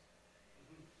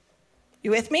 You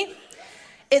with me?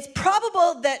 It's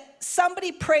probable that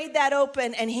somebody prayed that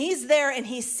open and he's there and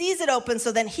he sees it open,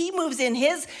 so then he moves in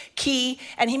his key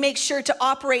and he makes sure to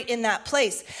operate in that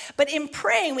place. But in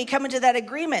praying, we come into that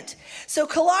agreement. So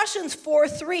Colossians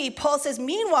 4:3, Paul says,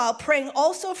 meanwhile, praying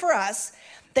also for us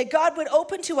that God would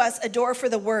open to us a door for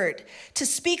the word, to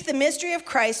speak the mystery of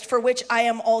Christ, for which I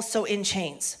am also in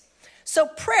chains. So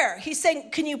prayer, he's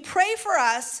saying, can you pray for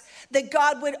us that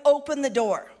God would open the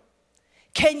door?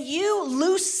 Can you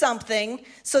loose something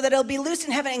so that it'll be loosed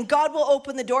in heaven and God will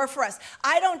open the door for us?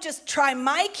 I don't just try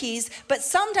my keys, but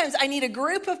sometimes I need a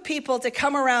group of people to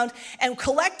come around and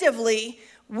collectively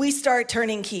we start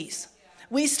turning keys.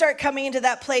 We start coming into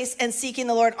that place and seeking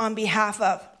the Lord on behalf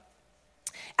of.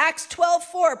 Acts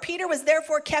 12:4, Peter was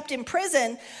therefore kept in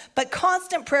prison, but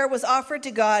constant prayer was offered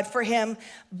to God for him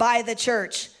by the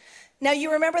church. Now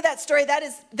you remember that story? That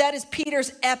is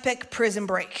Peter's epic prison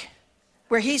break,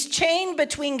 where he's chained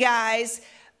between guys,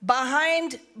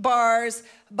 behind bars,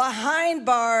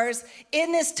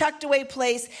 in this tucked away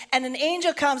place, and an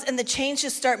angel comes and the chains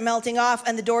just start melting off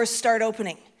and the doors start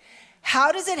opening.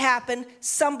 How does it happen?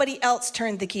 Somebody else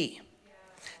turned the key.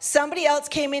 Somebody else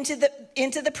came into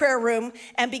the prayer room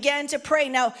and began to pray.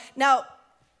 Now,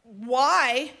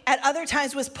 why at other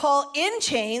times was Paul in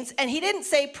chains and he didn't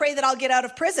say, pray that I'll get out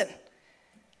of prison?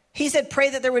 He said, pray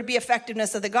that there would be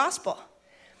effectiveness of the gospel.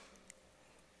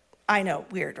 I know,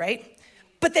 weird, right?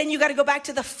 But then you got to go back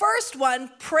to the first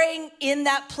one, praying in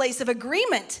that place of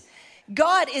agreement.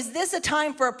 God, is this a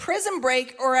time for a prison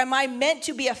break, or am I meant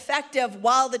to be effective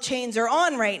while the chains are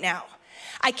on right now?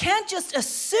 I can't just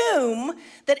assume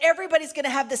that everybody's going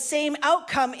to have the same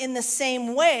outcome in the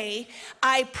same way.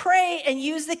 I pray and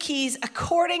use the keys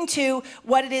according to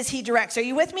what it is he directs. Are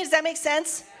you with me? Does that make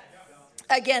sense?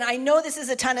 Again, I know this is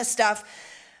a ton of stuff,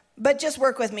 but just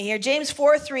work with me here. James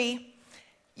 4:3,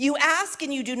 you ask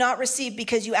and you do not receive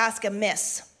because you ask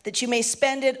amiss, that you may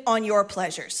spend it on your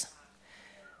pleasures.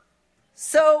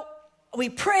 So we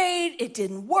prayed, it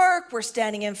didn't work, we're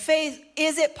standing in faith.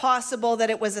 Is it possible that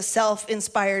it was a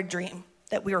self-inspired dream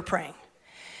that we were praying?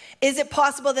 Is it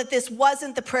possible that this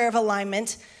wasn't the prayer of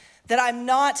alignment, that I'm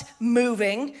not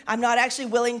moving, I'm not actually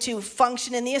willing to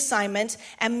function in the assignment,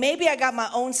 and maybe I got my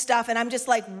own stuff and I'm just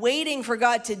like waiting for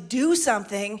God to do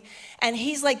something, and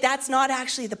he's like, that's not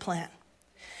actually the plan.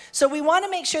 So we want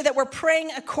to make sure that we're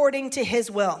praying according to his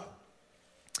will.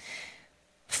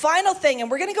 Final thing,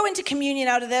 and we're going to go into communion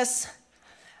out of this,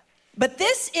 but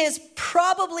this is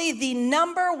probably the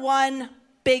number one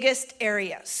biggest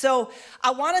area. So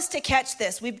I want us to catch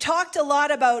this. We've talked a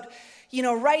lot about,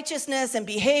 righteousness and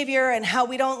behavior and how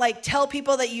we don't tell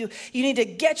people that you need to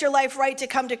get your life right to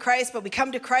come to Christ, but we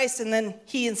come to Christ and then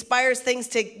he inspires things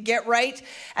to get right.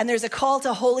 And there's a call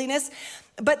to holiness.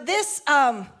 But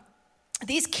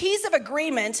these keys of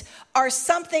agreement are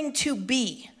something to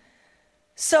be.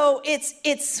 So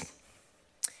it's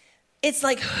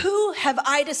like, who have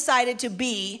I decided to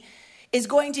be is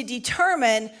going to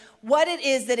determine what it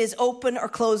is that is open or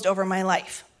closed over my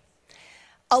life.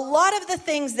 A lot of the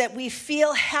things that we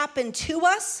feel happen to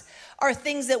us are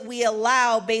things that we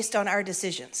allow based on our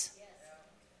decisions.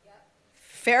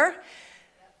 Fair?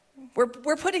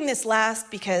 We're putting this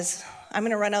last because I'm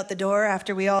going to run out the door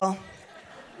after we all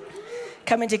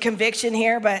come into conviction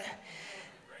here, but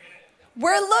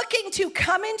we're looking to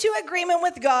come into agreement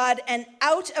with God and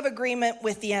out of agreement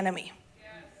with the enemy.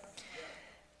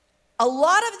 A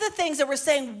lot of the things that we're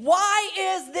saying, why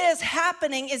is this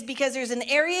happening, is because there's an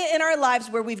area in our lives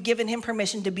where we've given him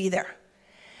permission to be there.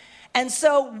 And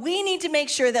so we need to make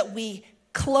sure that we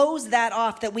close that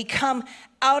off, that we come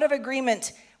out of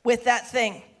agreement with that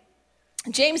thing.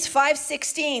 James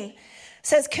 5:16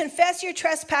 says, confess your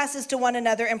trespasses to one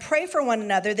another and pray for one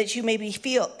another that you may be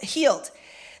healed.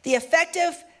 The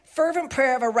effective, fervent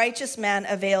prayer of a righteous man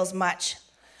avails much.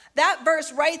 That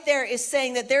verse right there is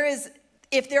saying that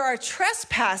if there are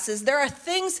trespasses, there are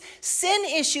things, sin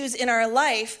issues in our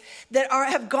life that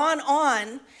have gone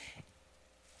on,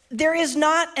 there is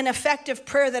not an effective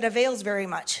prayer that avails very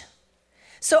much.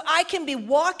 So I can be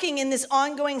walking in this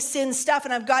ongoing sin stuff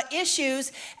and I've got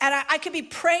issues and I could be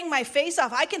praying my face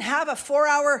off. I can have a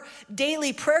 4-hour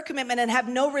daily prayer commitment and have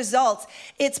no results.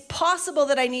 It's possible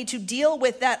that I need to deal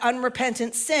with that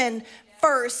unrepentant sin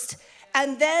first,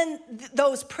 and then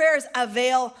those prayers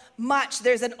avail much.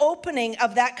 There's an opening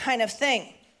of that kind of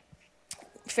thing.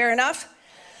 Fair enough?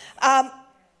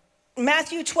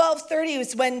 Matthew 12:30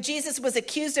 was when Jesus was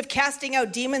accused of casting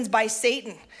out demons by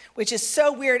Satan, which is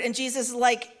so weird. And Jesus is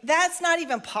like, that's not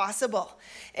even possible.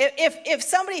 If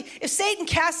Satan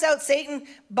casts out Satan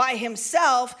by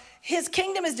himself, his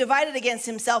kingdom is divided against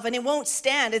himself and it won't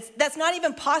stand. That's not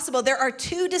even possible. There are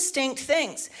two distinct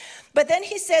things. But then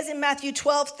he says in Matthew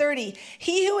 12:30,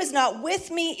 he who is not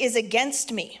with me is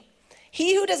against me.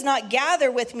 He who does not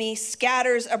gather with me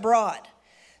scatters abroad.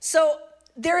 So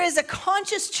there is a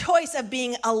conscious choice of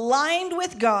being aligned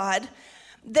with God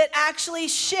that actually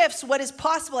shifts what is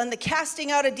possible. And the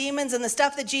casting out of demons and the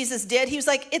stuff that Jesus did, he was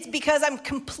like, it's because I'm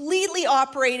completely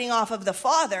operating off of the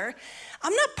Father.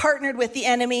 I'm not partnered with the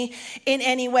enemy in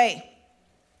any way.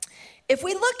 If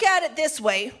we look at it this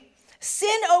way,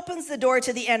 sin opens the door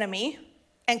to the enemy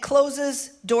and closes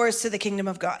doors to the kingdom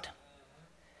of God.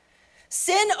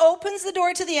 Sin opens the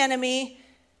door to the enemy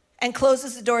and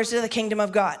closes the doors to the kingdom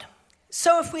of God.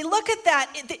 So if we look at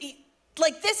that,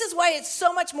 this is why it's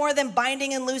so much more than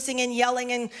binding and loosing and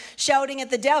yelling and shouting at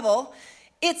the devil.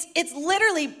 It's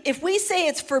literally, if we say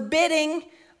it's forbidding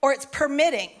or it's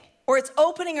permitting or it's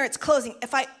opening or it's closing,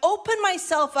 if I open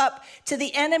myself up to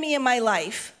the enemy in my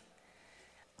life,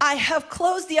 I have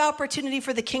closed the opportunity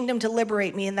for the kingdom to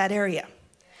liberate me in that area.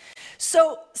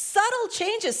 So subtle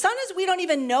changes. Sometimes we don't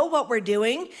even know what we're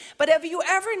doing, but have you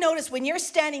ever noticed when you're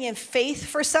standing in faith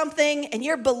for something and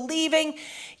you're believing,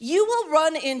 you will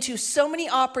run into so many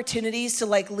opportunities to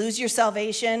like lose your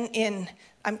salvation in,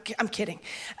 I'm kidding.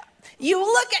 You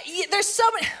look at, there's so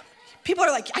many, people are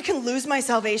like, I can lose my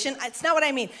salvation. It's not what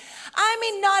I mean. I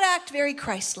mean, not act very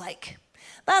Christ-like.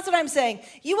 That's what I'm saying.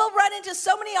 You will run into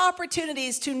so many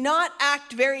opportunities to not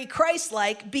act very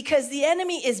Christ-like because the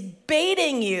enemy is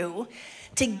baiting you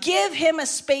to give him a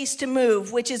space to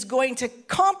move, which is going to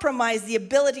compromise the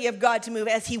ability of God to move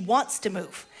as he wants to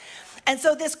move. And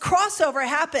so this crossover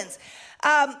happens.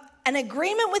 An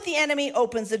agreement with the enemy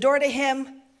opens the door to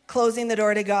him, closing the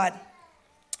door to God.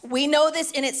 We know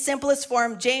this in its simplest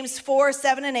form, James 4,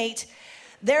 7 and 8.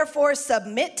 Therefore,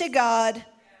 submit to God,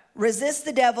 resist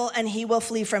the devil, and he will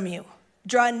flee from you.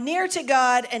 Draw near to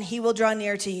God, and he will draw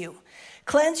near to you.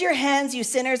 Cleanse your hands, you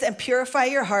sinners, and purify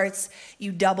your hearts,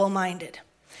 you double-minded.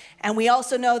 And we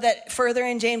also know that further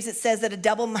in James it says that a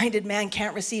double-minded man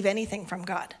can't receive anything from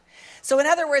God. So in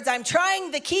other words, I'm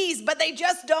trying the keys, but they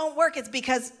just don't work. It's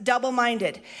because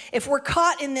double-minded. If we're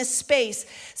caught in this space,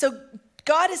 so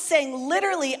God is saying,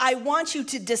 literally, I want you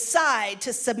to decide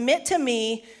to submit to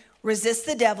me, resist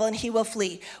the devil, and he will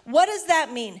flee. What does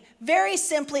that mean? Very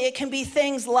simply, it can be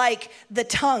things like the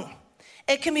tongue.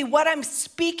 It can be what I'm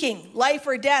speaking, life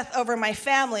or death, over my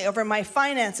family, over my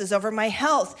finances, over my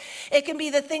health. It can be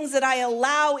the things that I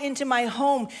allow into my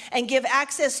home and give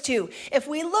access to. If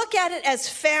we look at it as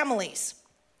families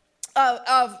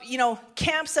of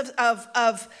camps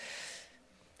of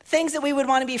things that we would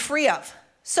want to be free of.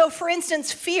 So for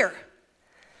instance, fear.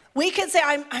 We could say,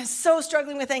 I'm so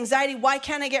struggling with anxiety. Why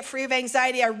can't I get free of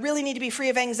anxiety? I really need to be free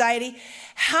of anxiety.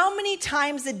 How many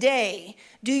times a day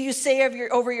do you say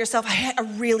over yourself, I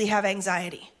really have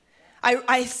anxiety?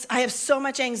 I have so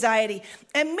much anxiety.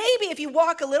 And maybe if you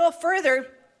walk a little further,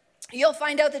 you'll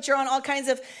find out that you're on all kinds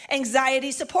of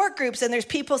anxiety support groups, and there's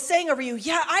people saying over you,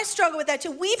 yeah, I struggle with that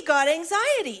too. We've got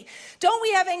anxiety. Don't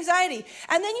we have anxiety?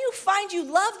 And then you find you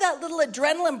love that little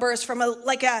adrenaline burst from a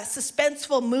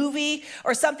suspenseful movie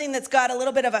or something that's got a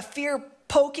little bit of a fear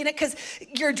poke in it, because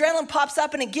your adrenaline pops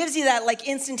up and it gives you that like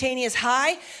instantaneous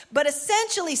high. But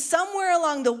essentially somewhere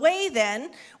along the way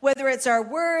then, whether it's our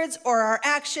words or our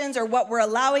actions or what we're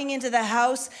allowing into the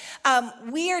house,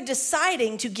 we are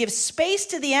deciding to give space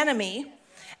to the enemy.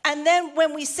 And then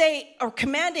when we say, or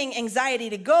commanding anxiety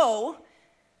to go,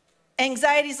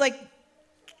 anxiety's like,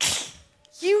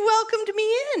 you welcomed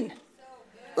me in.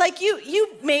 Like you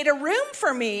made a room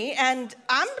for me and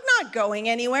I'm not going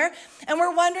anywhere. And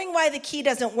we're wondering why the key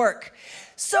doesn't work.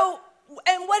 So,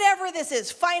 and whatever this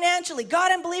is, financially, God,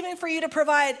 I'm believing for you to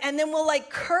provide. And then we'll like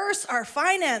curse our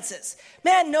finances.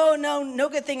 Man, no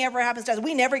good thing ever happens to us.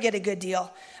 We never get a good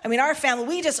deal. I mean, our family,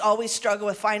 we just always struggle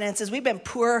with finances. We've been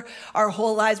poor our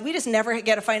whole lives. We just never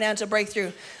get a financial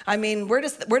breakthrough. I mean, we're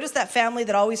just that family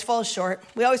that always falls short.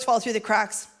 We always fall through the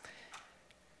cracks.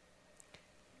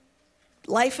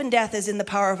 Life and death is in the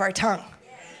power of our tongue.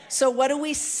 So what do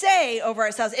we say over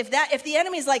ourselves? If the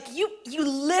enemy's like, you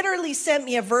literally sent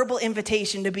me a verbal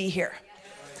invitation to be here.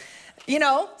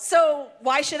 So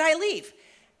why should I leave?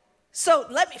 So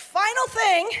final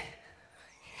thing.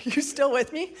 You still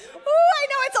with me? Ooh, I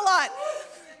know it's a lot.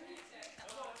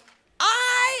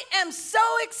 I am so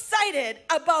excited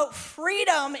about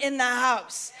freedom in the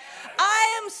house.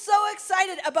 I am so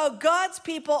excited about God's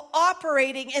people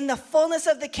operating in the fullness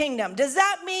of the kingdom. Does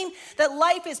that mean that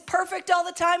life is perfect all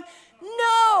the time?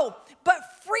 No, but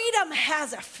freedom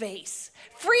has a face.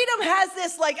 Freedom has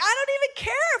this I don't even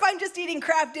care if I'm just eating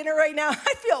crap dinner right now.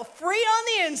 I feel free on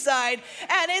the inside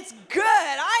and it's good.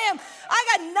 I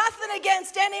got nothing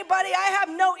against anybody. I have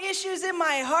no issues in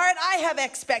my heart. I have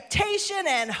expectation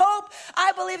and hope.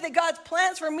 I believe that God's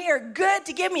plans for me are good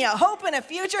to give me a hope and a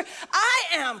future. I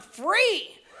am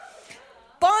free.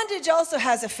 Bondage also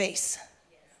has a face.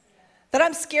 That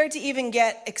I'm scared to even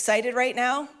get excited right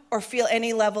now or feel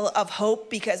any level of hope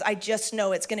because I just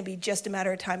know it's going to be just a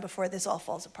matter of time before this all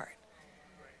falls apart.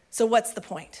 So what's the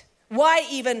point? Why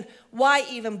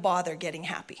even bother getting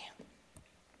happy?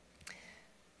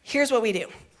 Here's what we do.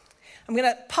 I'm going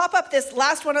to pop up this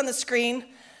last one on the screen.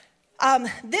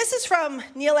 This is from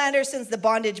Neil Anderson's The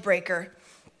Bondage Breaker.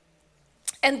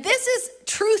 And this is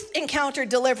Truth Encounter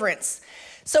Deliverance.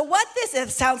 So what this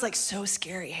is, sounds like so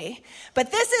scary, hey?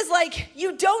 But this is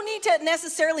you don't need to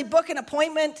necessarily book an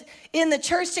appointment in the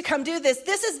church to come do this.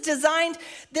 This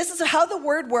is how the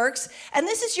word works. And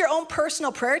this is your own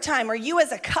personal prayer time, or you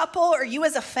as a couple, or you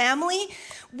as a family.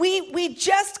 We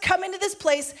just come into this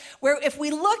place where if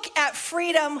we look at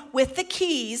freedom with the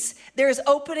keys, there is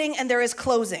opening and there is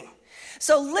closing.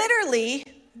 So literally,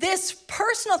 this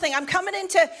personal thing. I'm coming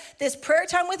into this prayer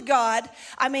time with God.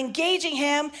 I'm engaging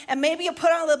him, and maybe you put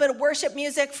on a little bit of worship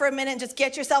music for a minute and just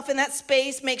get yourself in that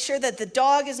space. Make sure that the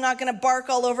dog is not going to bark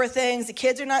all over things. The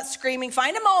kids are not screaming.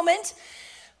 Find a moment.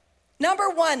 Number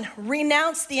one,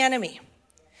 renounce the enemy.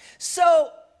 So,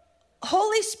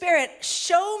 Holy Spirit,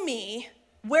 show me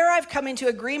where I've come into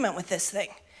agreement with this thing.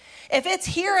 If it's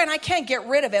here and I can't get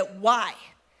rid of it, why?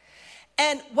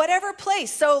 And whatever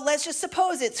place, so let's just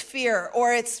suppose it's fear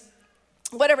or it's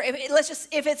whatever.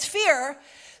 If it's fear,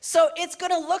 so it's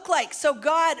going to look like, so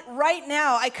God, right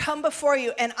now I come before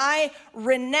you and I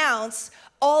renounce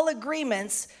all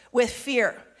agreements with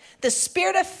fear. The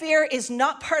spirit of fear is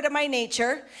not part of my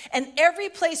nature, and every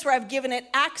place where I've given it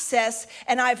access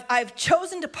and I've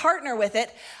chosen to partner with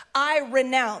it, I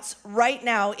renounce right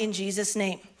now in Jesus'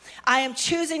 name. I am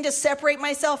choosing to separate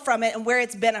myself from it, and where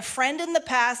it's been a friend in the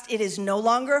past, it is no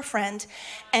longer a friend,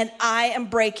 and I am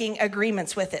breaking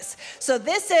agreements with this. So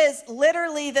this is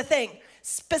literally the thing.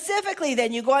 Specifically,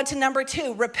 then you go on to number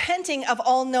 2, repenting of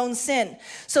all known sin.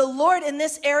 So Lord, in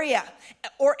this area,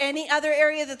 or any other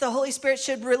area that the Holy Spirit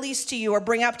should release to you or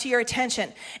bring up to your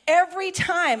attention, every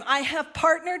time I have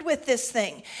partnered with this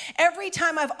thing, every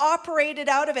time I've operated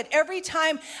out of it, every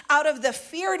time out of the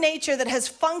fear nature that has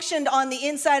functioned on the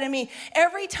inside of me,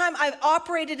 every time I've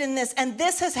operated in this, and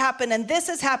this has happened, and this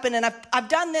has happened, and I've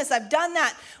done this, I've done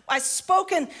that, I've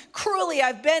spoken cruelly,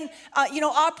 I've been,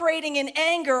 operating in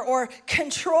anger or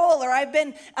control, or I've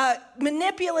been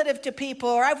manipulative to people,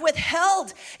 or I've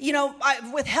withheld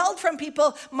from people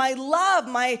my love,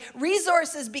 my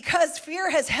resources, because fear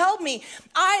has held me.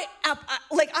 I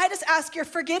just ask your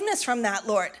forgiveness from that,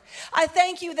 Lord. I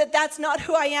thank you that that's not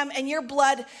who I am, and your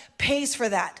blood pays for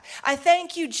that. I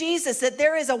thank you, Jesus, that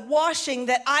there is a washing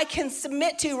that I can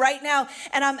submit to right now,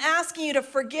 and I'm asking you to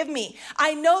forgive me.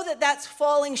 I know that that's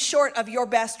falling short of your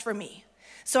best for me.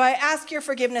 So I ask your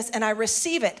forgiveness and I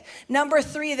receive it. Number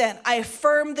 3, then, I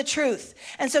affirm the truth.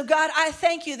 And so, God, I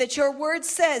thank you that your word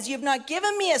says you've not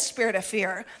given me a spirit of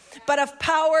fear, but of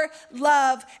power,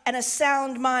 love, and a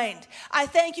sound mind. I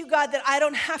thank you, God, that I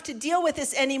don't have to deal with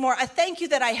this anymore. I thank you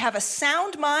that I have a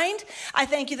sound mind. I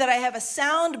thank you that I have a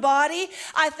sound body.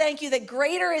 I thank you that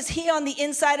greater is he on the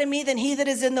inside of me than he that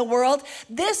is in the world.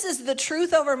 This is the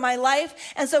truth over my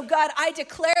life. And so, God, I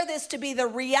declare this to be the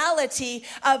reality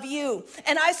of you.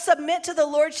 And I submit to the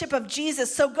lordship of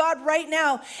Jesus. So, God, right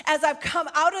now, as I've come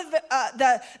out of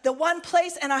the one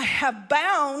place and I have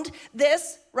bound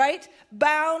this, right?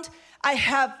 Bound. I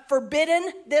have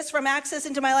forbidden this from access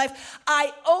into my life.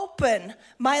 I open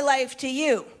my life to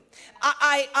you.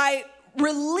 I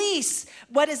release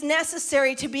what is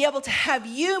necessary to be able to have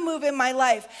you move in my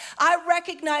life. I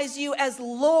recognize you as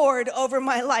Lord over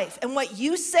my life. And what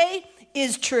you say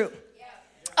is true.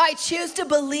 I choose to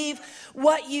believe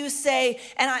what you say.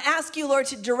 And I ask you, Lord,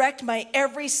 to direct my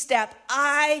every step.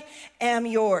 I am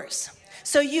yours.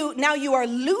 So you are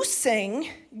loosing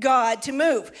God to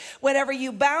move. Whatever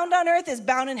you bound on earth is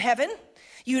bound in heaven.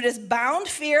 You just bound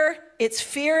fear. It's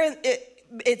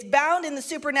bound in the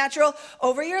supernatural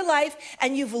over your life,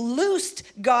 and you've loosed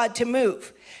God to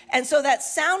move. And so that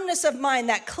soundness of mind,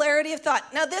 that clarity of thought.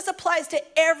 Now this applies to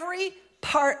every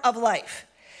part of life.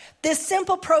 This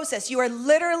simple process, you are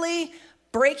literally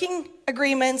breaking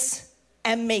agreements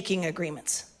and making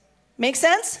agreements. Make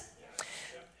sense?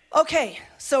 Okay,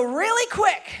 so really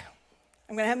quick,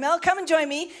 I'm going to have Mel come and join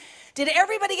me. Did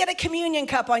everybody get a communion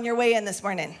cup on your way in this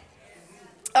morning?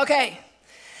 Okay,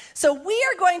 so we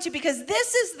are going to, because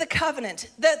this is the covenant,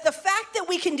 the fact that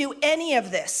we can do any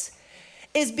of this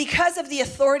is because of the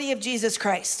authority of Jesus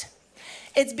Christ.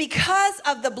 It's because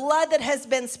of the blood that has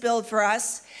been spilled for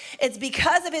us. It's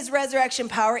because of his resurrection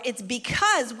power. It's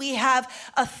because we have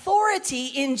authority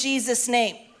in Jesus'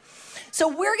 name. So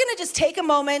we're going to just take a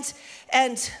moment,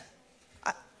 and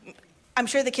I'm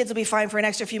sure the kids will be fine for an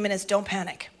extra few minutes. Don't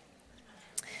panic.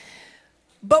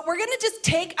 But we're going to just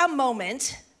take a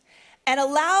moment and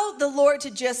allow the Lord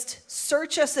to just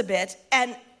search us a bit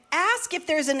and ask if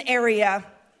there's an area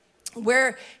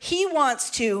where he wants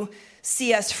to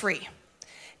see us free.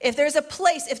 If there's a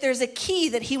place, if there's a key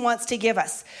that he wants to give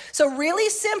us. So really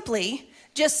simply,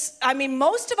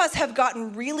 most of us have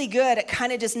gotten really good at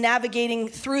kind of just navigating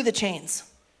through the chains.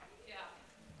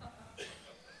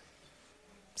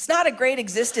 It's not a great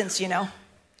existence, you know.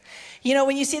 You know,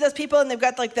 when you see those people and they've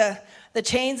got like the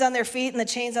chains on their feet and the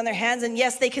chains on their hands, and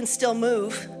yes, they can still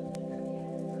move.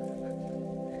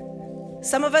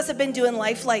 Some of us have been doing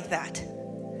life like that.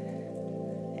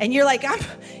 And you're like, I'm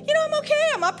okay,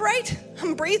 I'm upright,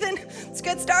 I'm breathing, it's a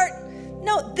good start.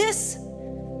 No, this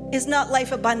is not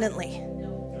life abundantly.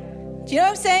 Do you know what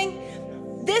I'm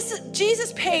saying?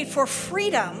 Jesus paid for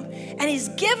freedom, and he's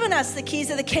given us the keys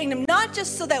of the kingdom, not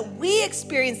just so that we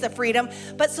experience the freedom,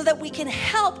 but so that we can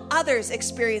help others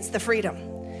experience the freedom.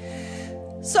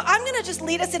 So I'm going to just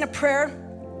lead us in a prayer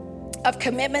of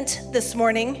commitment this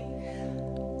morning.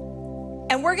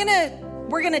 And we're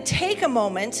going to take a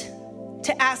moment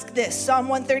to ask this. Psalm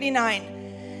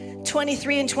 139,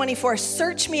 23 and 24.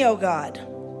 Search me, O God,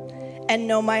 and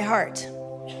know my heart.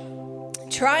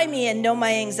 Try me and know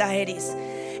my anxieties,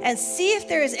 and see if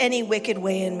there is any wicked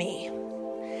way in me,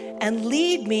 and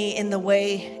lead me in the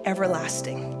way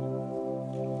everlasting.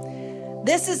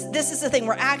 This is the thing.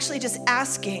 We're actually just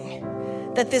asking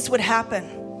that this would happen.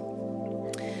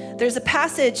 There's a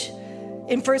passage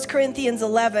in 1 Corinthians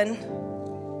 11,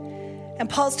 and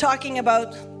Paul's talking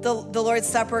about the Lord's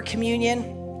Supper,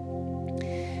 communion.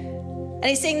 And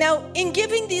he's saying, now, in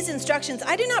giving these instructions,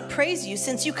 I do not praise you,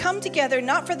 since you come together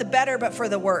not for the better, but for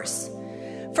the worse.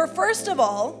 For first of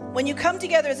all, when you come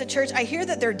together as a church, I hear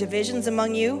that there are divisions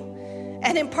among you,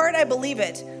 and in part I believe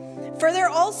it. For there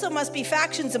also must be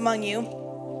factions among you,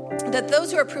 that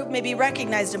those who are approved may be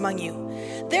recognized among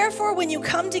you. Therefore, when you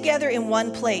come together in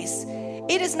one place,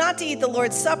 it is not to eat the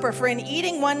Lord's Supper, for in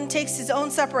eating one takes his own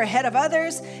supper ahead of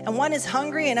others, and one is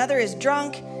hungry, and another is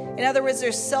drunk. In other words,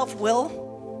 there's self-will.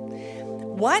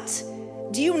 What?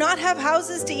 Do you not have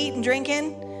houses to eat and drink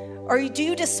in? Or do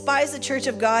you despise the church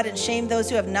of God and shame those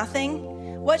who have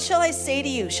nothing? What shall I say to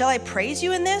you? Shall I praise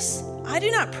you in this? I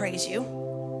do not praise you.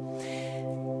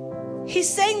 He's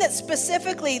saying that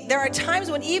specifically, there are times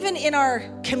when even in our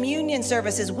communion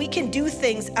services, we can do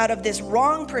things out of this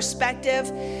wrong perspective,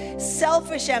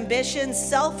 selfish ambitions,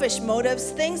 selfish motives,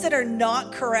 things that are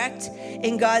not correct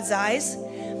in God's eyes.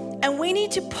 And we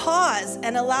need to pause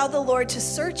and allow the Lord to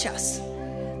search us.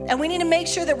 And we need to make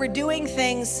sure that we're doing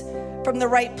things from the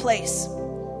right place.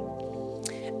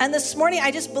 And this morning, I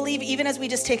just believe, even as we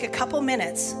just take a couple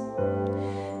minutes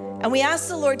and we ask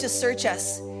the Lord to search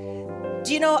us,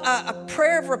 do you know a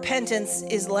prayer of repentance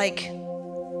is like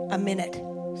a minute,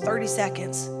 30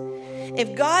 seconds.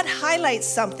 If God highlights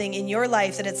something in your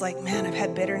life that it's like, man, I've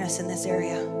had bitterness in this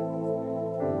area.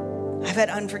 I've had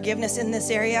unforgiveness in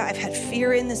this area. I've had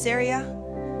fear in this area.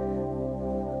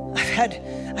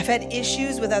 I've had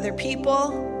issues with other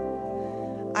people.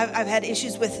 I've had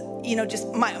issues with,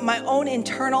 just my own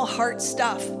internal heart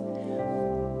stuff.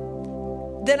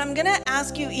 Then I'm going to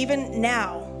ask you even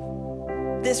now,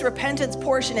 this repentance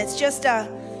portion, it's just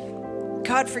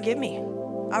God, forgive me.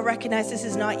 I'll recognize this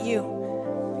is not you.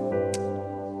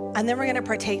 And then we're going to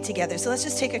partake together. So let's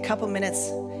just take a couple minutes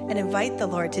and invite the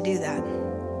Lord to do that.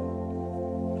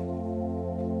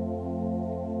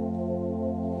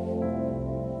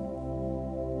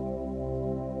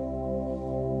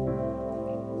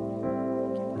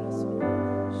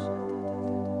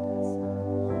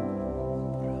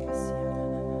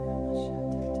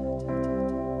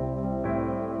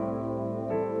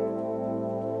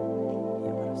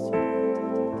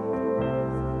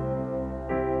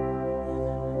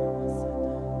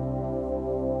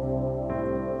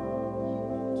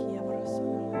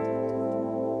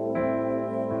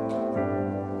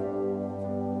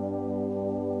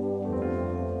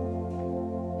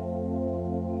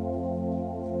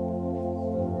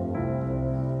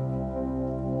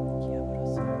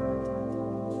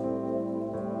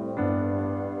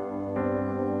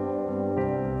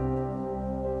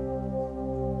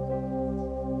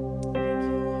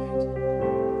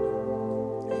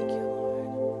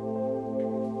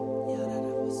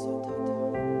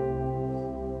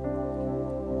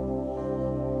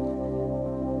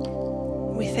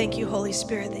 Thank you, Holy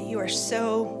Spirit, that you are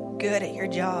so good at your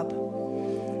job.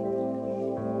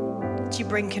 That you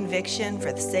bring conviction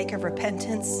for the sake of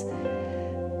repentance.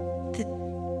 That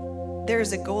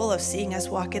there's a goal of seeing us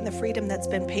walk in the freedom that's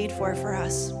been paid for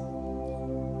us.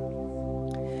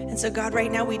 And so, God,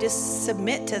 right now we just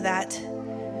submit to that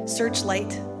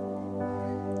searchlight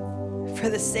for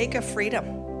the sake of freedom.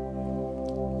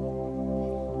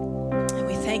 And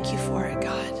we thank you for it,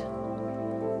 God.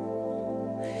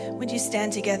 Would you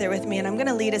stand together with me? And I'm going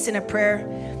to lead us in a prayer.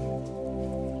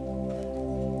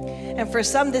 And for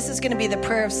some, this is going to be the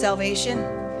prayer of salvation,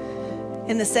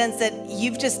 in the sense that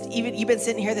you've been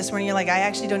sitting here this morning. You're like, I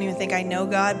actually don't even think I know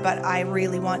God, but I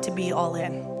really want to be all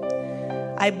in.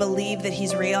 I believe that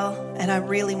he's real, and I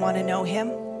really want to know him.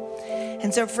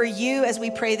 And so for you, as we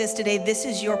pray this today, this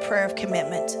is your prayer of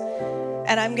commitment.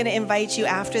 And I'm going to invite you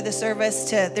after the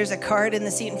service there's a card in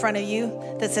the seat in front of you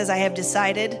that says, I have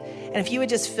decided. And if you would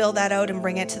just fill that out and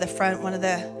bring it to the front, one of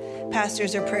the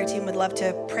pastors or prayer team would love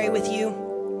to pray with you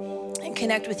and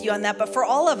connect with you on that. But for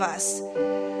all of us,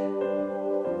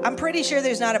 I'm pretty sure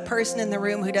there's not a person in the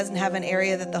room who doesn't have an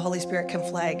area that the Holy Spirit can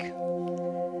flag.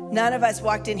 None of us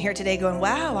walked in here today going,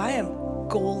 wow, I am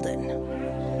golden.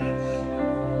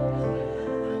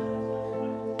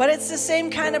 But it's the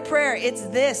same kind of prayer.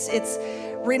 It's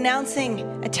renouncing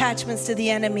attachments to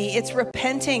the enemy. It's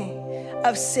repenting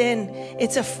of sin.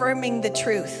 It's affirming the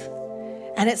truth.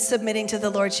 And it's submitting to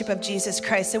the Lordship of Jesus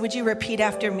Christ. So would you repeat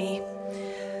after me?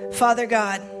 Father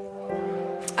God,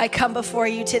 I come before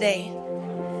you today,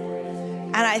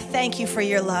 and I thank you for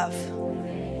your love.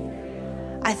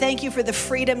 I thank you for the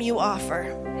freedom you offer.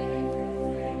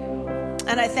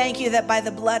 And I thank you that by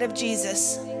the blood of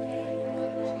Jesus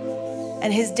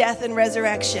and his death and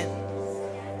resurrection,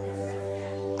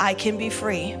 I can be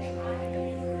free.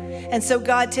 And so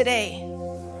God, today,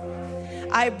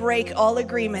 I break all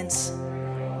agreements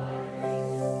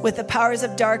with the powers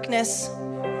of darkness,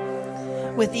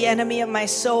 with the enemy of my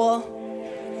soul.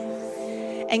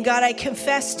 And God, I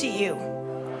confess to you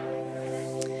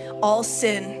all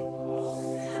sin.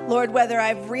 Lord, whether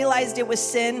I've realized it was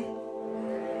sin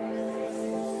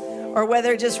or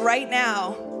whether just right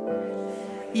now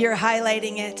you're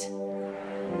highlighting it,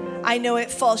 I know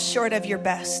it falls short of your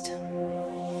best.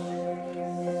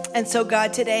 And so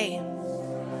God, today,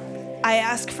 I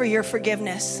ask for your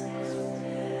forgiveness.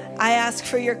 I ask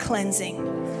for your cleansing.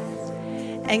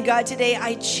 And God, today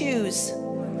I choose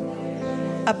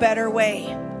a better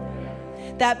way.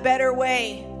 That better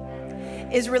way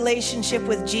is relationship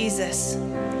with Jesus.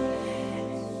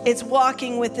 It's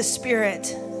walking with the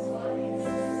Spirit.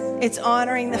 It's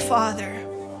honoring the Father.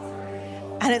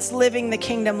 And it's living the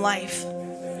kingdom life.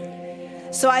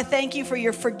 So I thank you for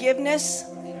your forgiveness.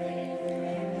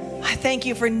 I thank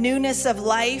you for newness of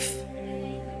life.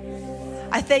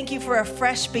 I thank you for a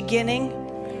fresh beginning.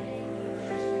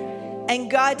 And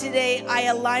God, today I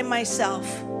align myself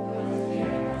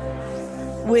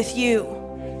with you.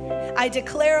 I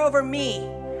declare over me,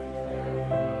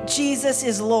 Jesus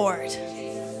is Lord.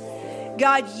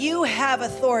 God, you have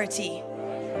authority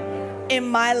in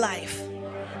my life,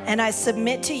 and I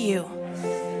submit to you.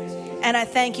 And I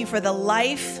thank you for the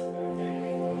life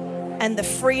and the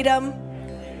freedom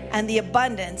and the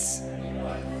abundance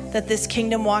that this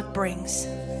kingdom walk brings.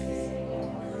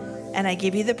 And I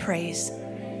give you the praise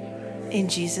in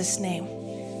Jesus' name.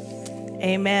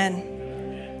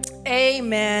 Amen.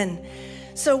 Amen.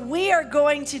 So we are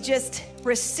going to just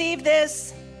receive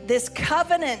this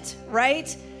covenant,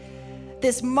 right?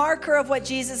 This marker of what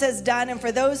Jesus has done. And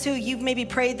for those who you've maybe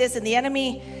prayed this and the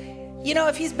enemy, you know,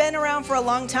 if he's been around for a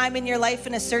long time in your life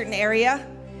in a certain area,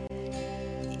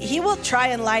 he will try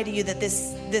and lie to you that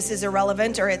this is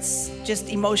irrelevant or it's just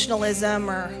emotionalism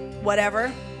or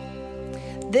whatever.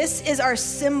 This is our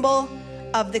symbol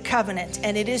of the covenant,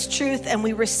 and it is truth, and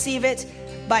we receive it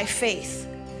by faith.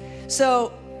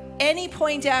 So any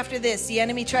point after this, the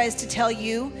enemy tries to tell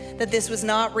you that this was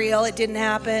not real, it didn't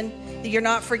happen, that you're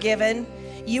not forgiven,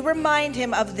 you remind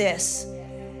him of this,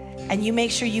 and you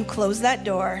make sure you close that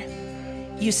door.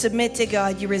 You submit to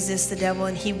God, you resist the devil,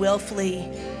 and he will flee.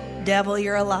 Devil,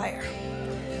 you're a liar,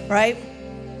 right?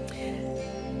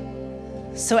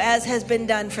 So as has been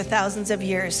done for thousands of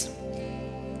years,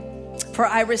 for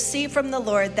I received from the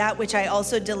Lord that which I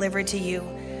also delivered to you,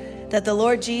 that the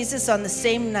Lord Jesus, on the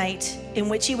same night in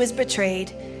which he was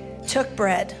betrayed, took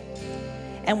bread,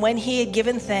 and when he had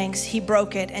given thanks, he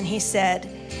broke it, and he said,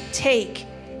 "Take,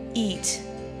 eat.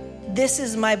 This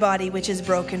is my body, which is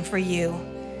broken for you.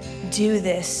 Do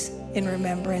this in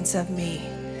remembrance of me."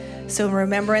 So in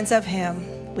remembrance of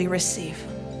him, we receive.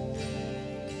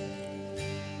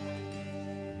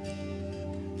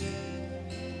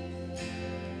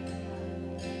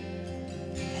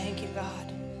 Thank you,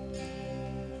 God.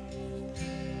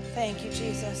 Thank you,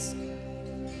 Jesus.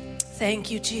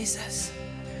 Thank you, Jesus.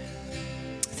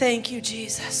 Thank you,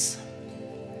 Jesus.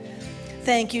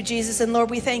 Thank you, Jesus. And Lord,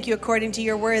 we thank you according to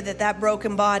your word that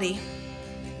broken body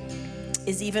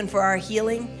is even for our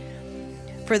healing,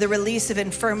 for the release of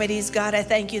infirmities. God, I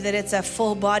thank you that it's a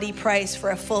full body price for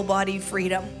a full body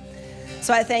freedom.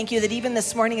 So I thank you that even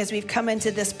this morning as we've come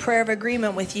into this prayer of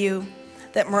agreement with you,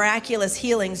 that miraculous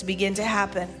healings begin to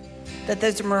happen, that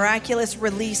there's a miraculous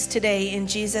release today in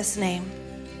Jesus' name.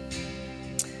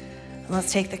 And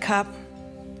let's take the cup.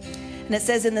 And it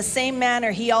says, in the same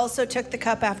manner, he also took the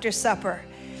cup after supper,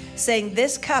 saying,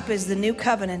 "This cup is the new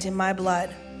covenant in my blood.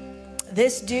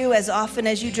 This do as often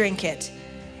as you drink it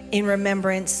in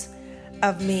remembrance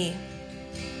of me.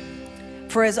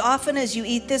 For as often as you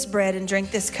eat this bread and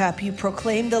drink this cup, you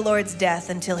proclaim the Lord's death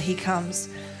until he comes."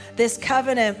 This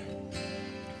covenant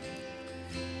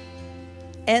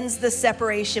ends the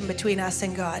separation between us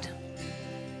and God.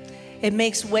 It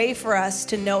makes way for us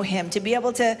to know him, to be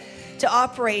able to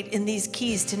operate in these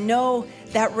keys, to know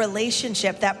that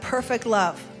relationship, that perfect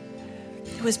love.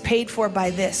 It was paid for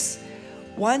by this,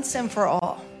 once and for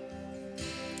all.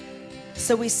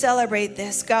 So we celebrate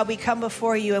this. God, we come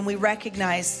before you and we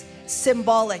recognize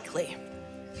symbolically,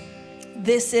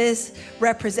 this is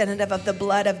representative of the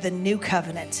blood of the new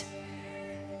covenant.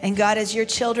 And God, as your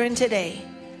children today,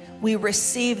 we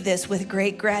receive this with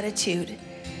great gratitude,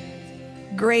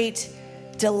 great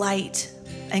delight,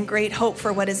 and great hope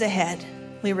for what is ahead.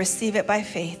 We receive it by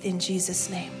faith in Jesus'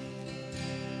 name.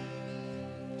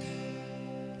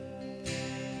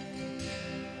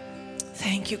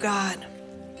 Thank you, God.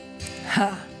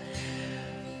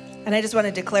 And I just want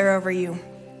to declare over you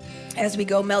as we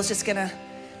go, Mel's just going to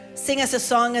sing us a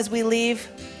song as we leave.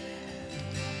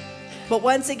 But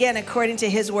once again, according to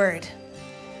his word,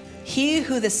 he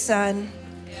who the Son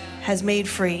has made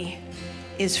free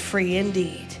is free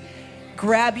indeed.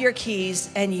 Grab your keys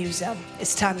and use them.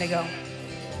 It's time to go.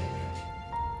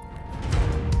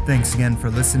 Thanks again for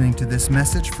listening to this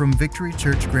message from Victory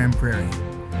Church Grand Prairie.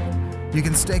 You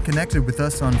can stay connected with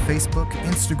us on Facebook,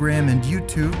 Instagram, and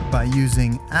YouTube by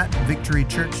using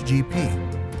 @VictoryChurchGP.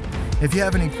 If you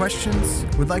have any questions,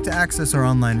 would like to access our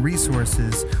online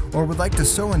resources, or would like to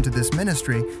sow into this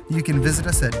ministry, you can visit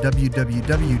us at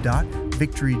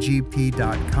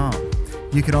www.victorygp.com.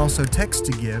 You can also text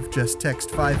to give. Just text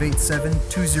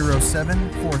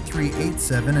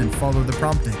 587-207-4387 and follow the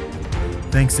prompting.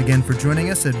 Thanks again for joining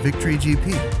us at Victory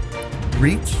GP.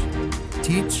 Reach,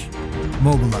 teach,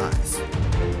 mobilize.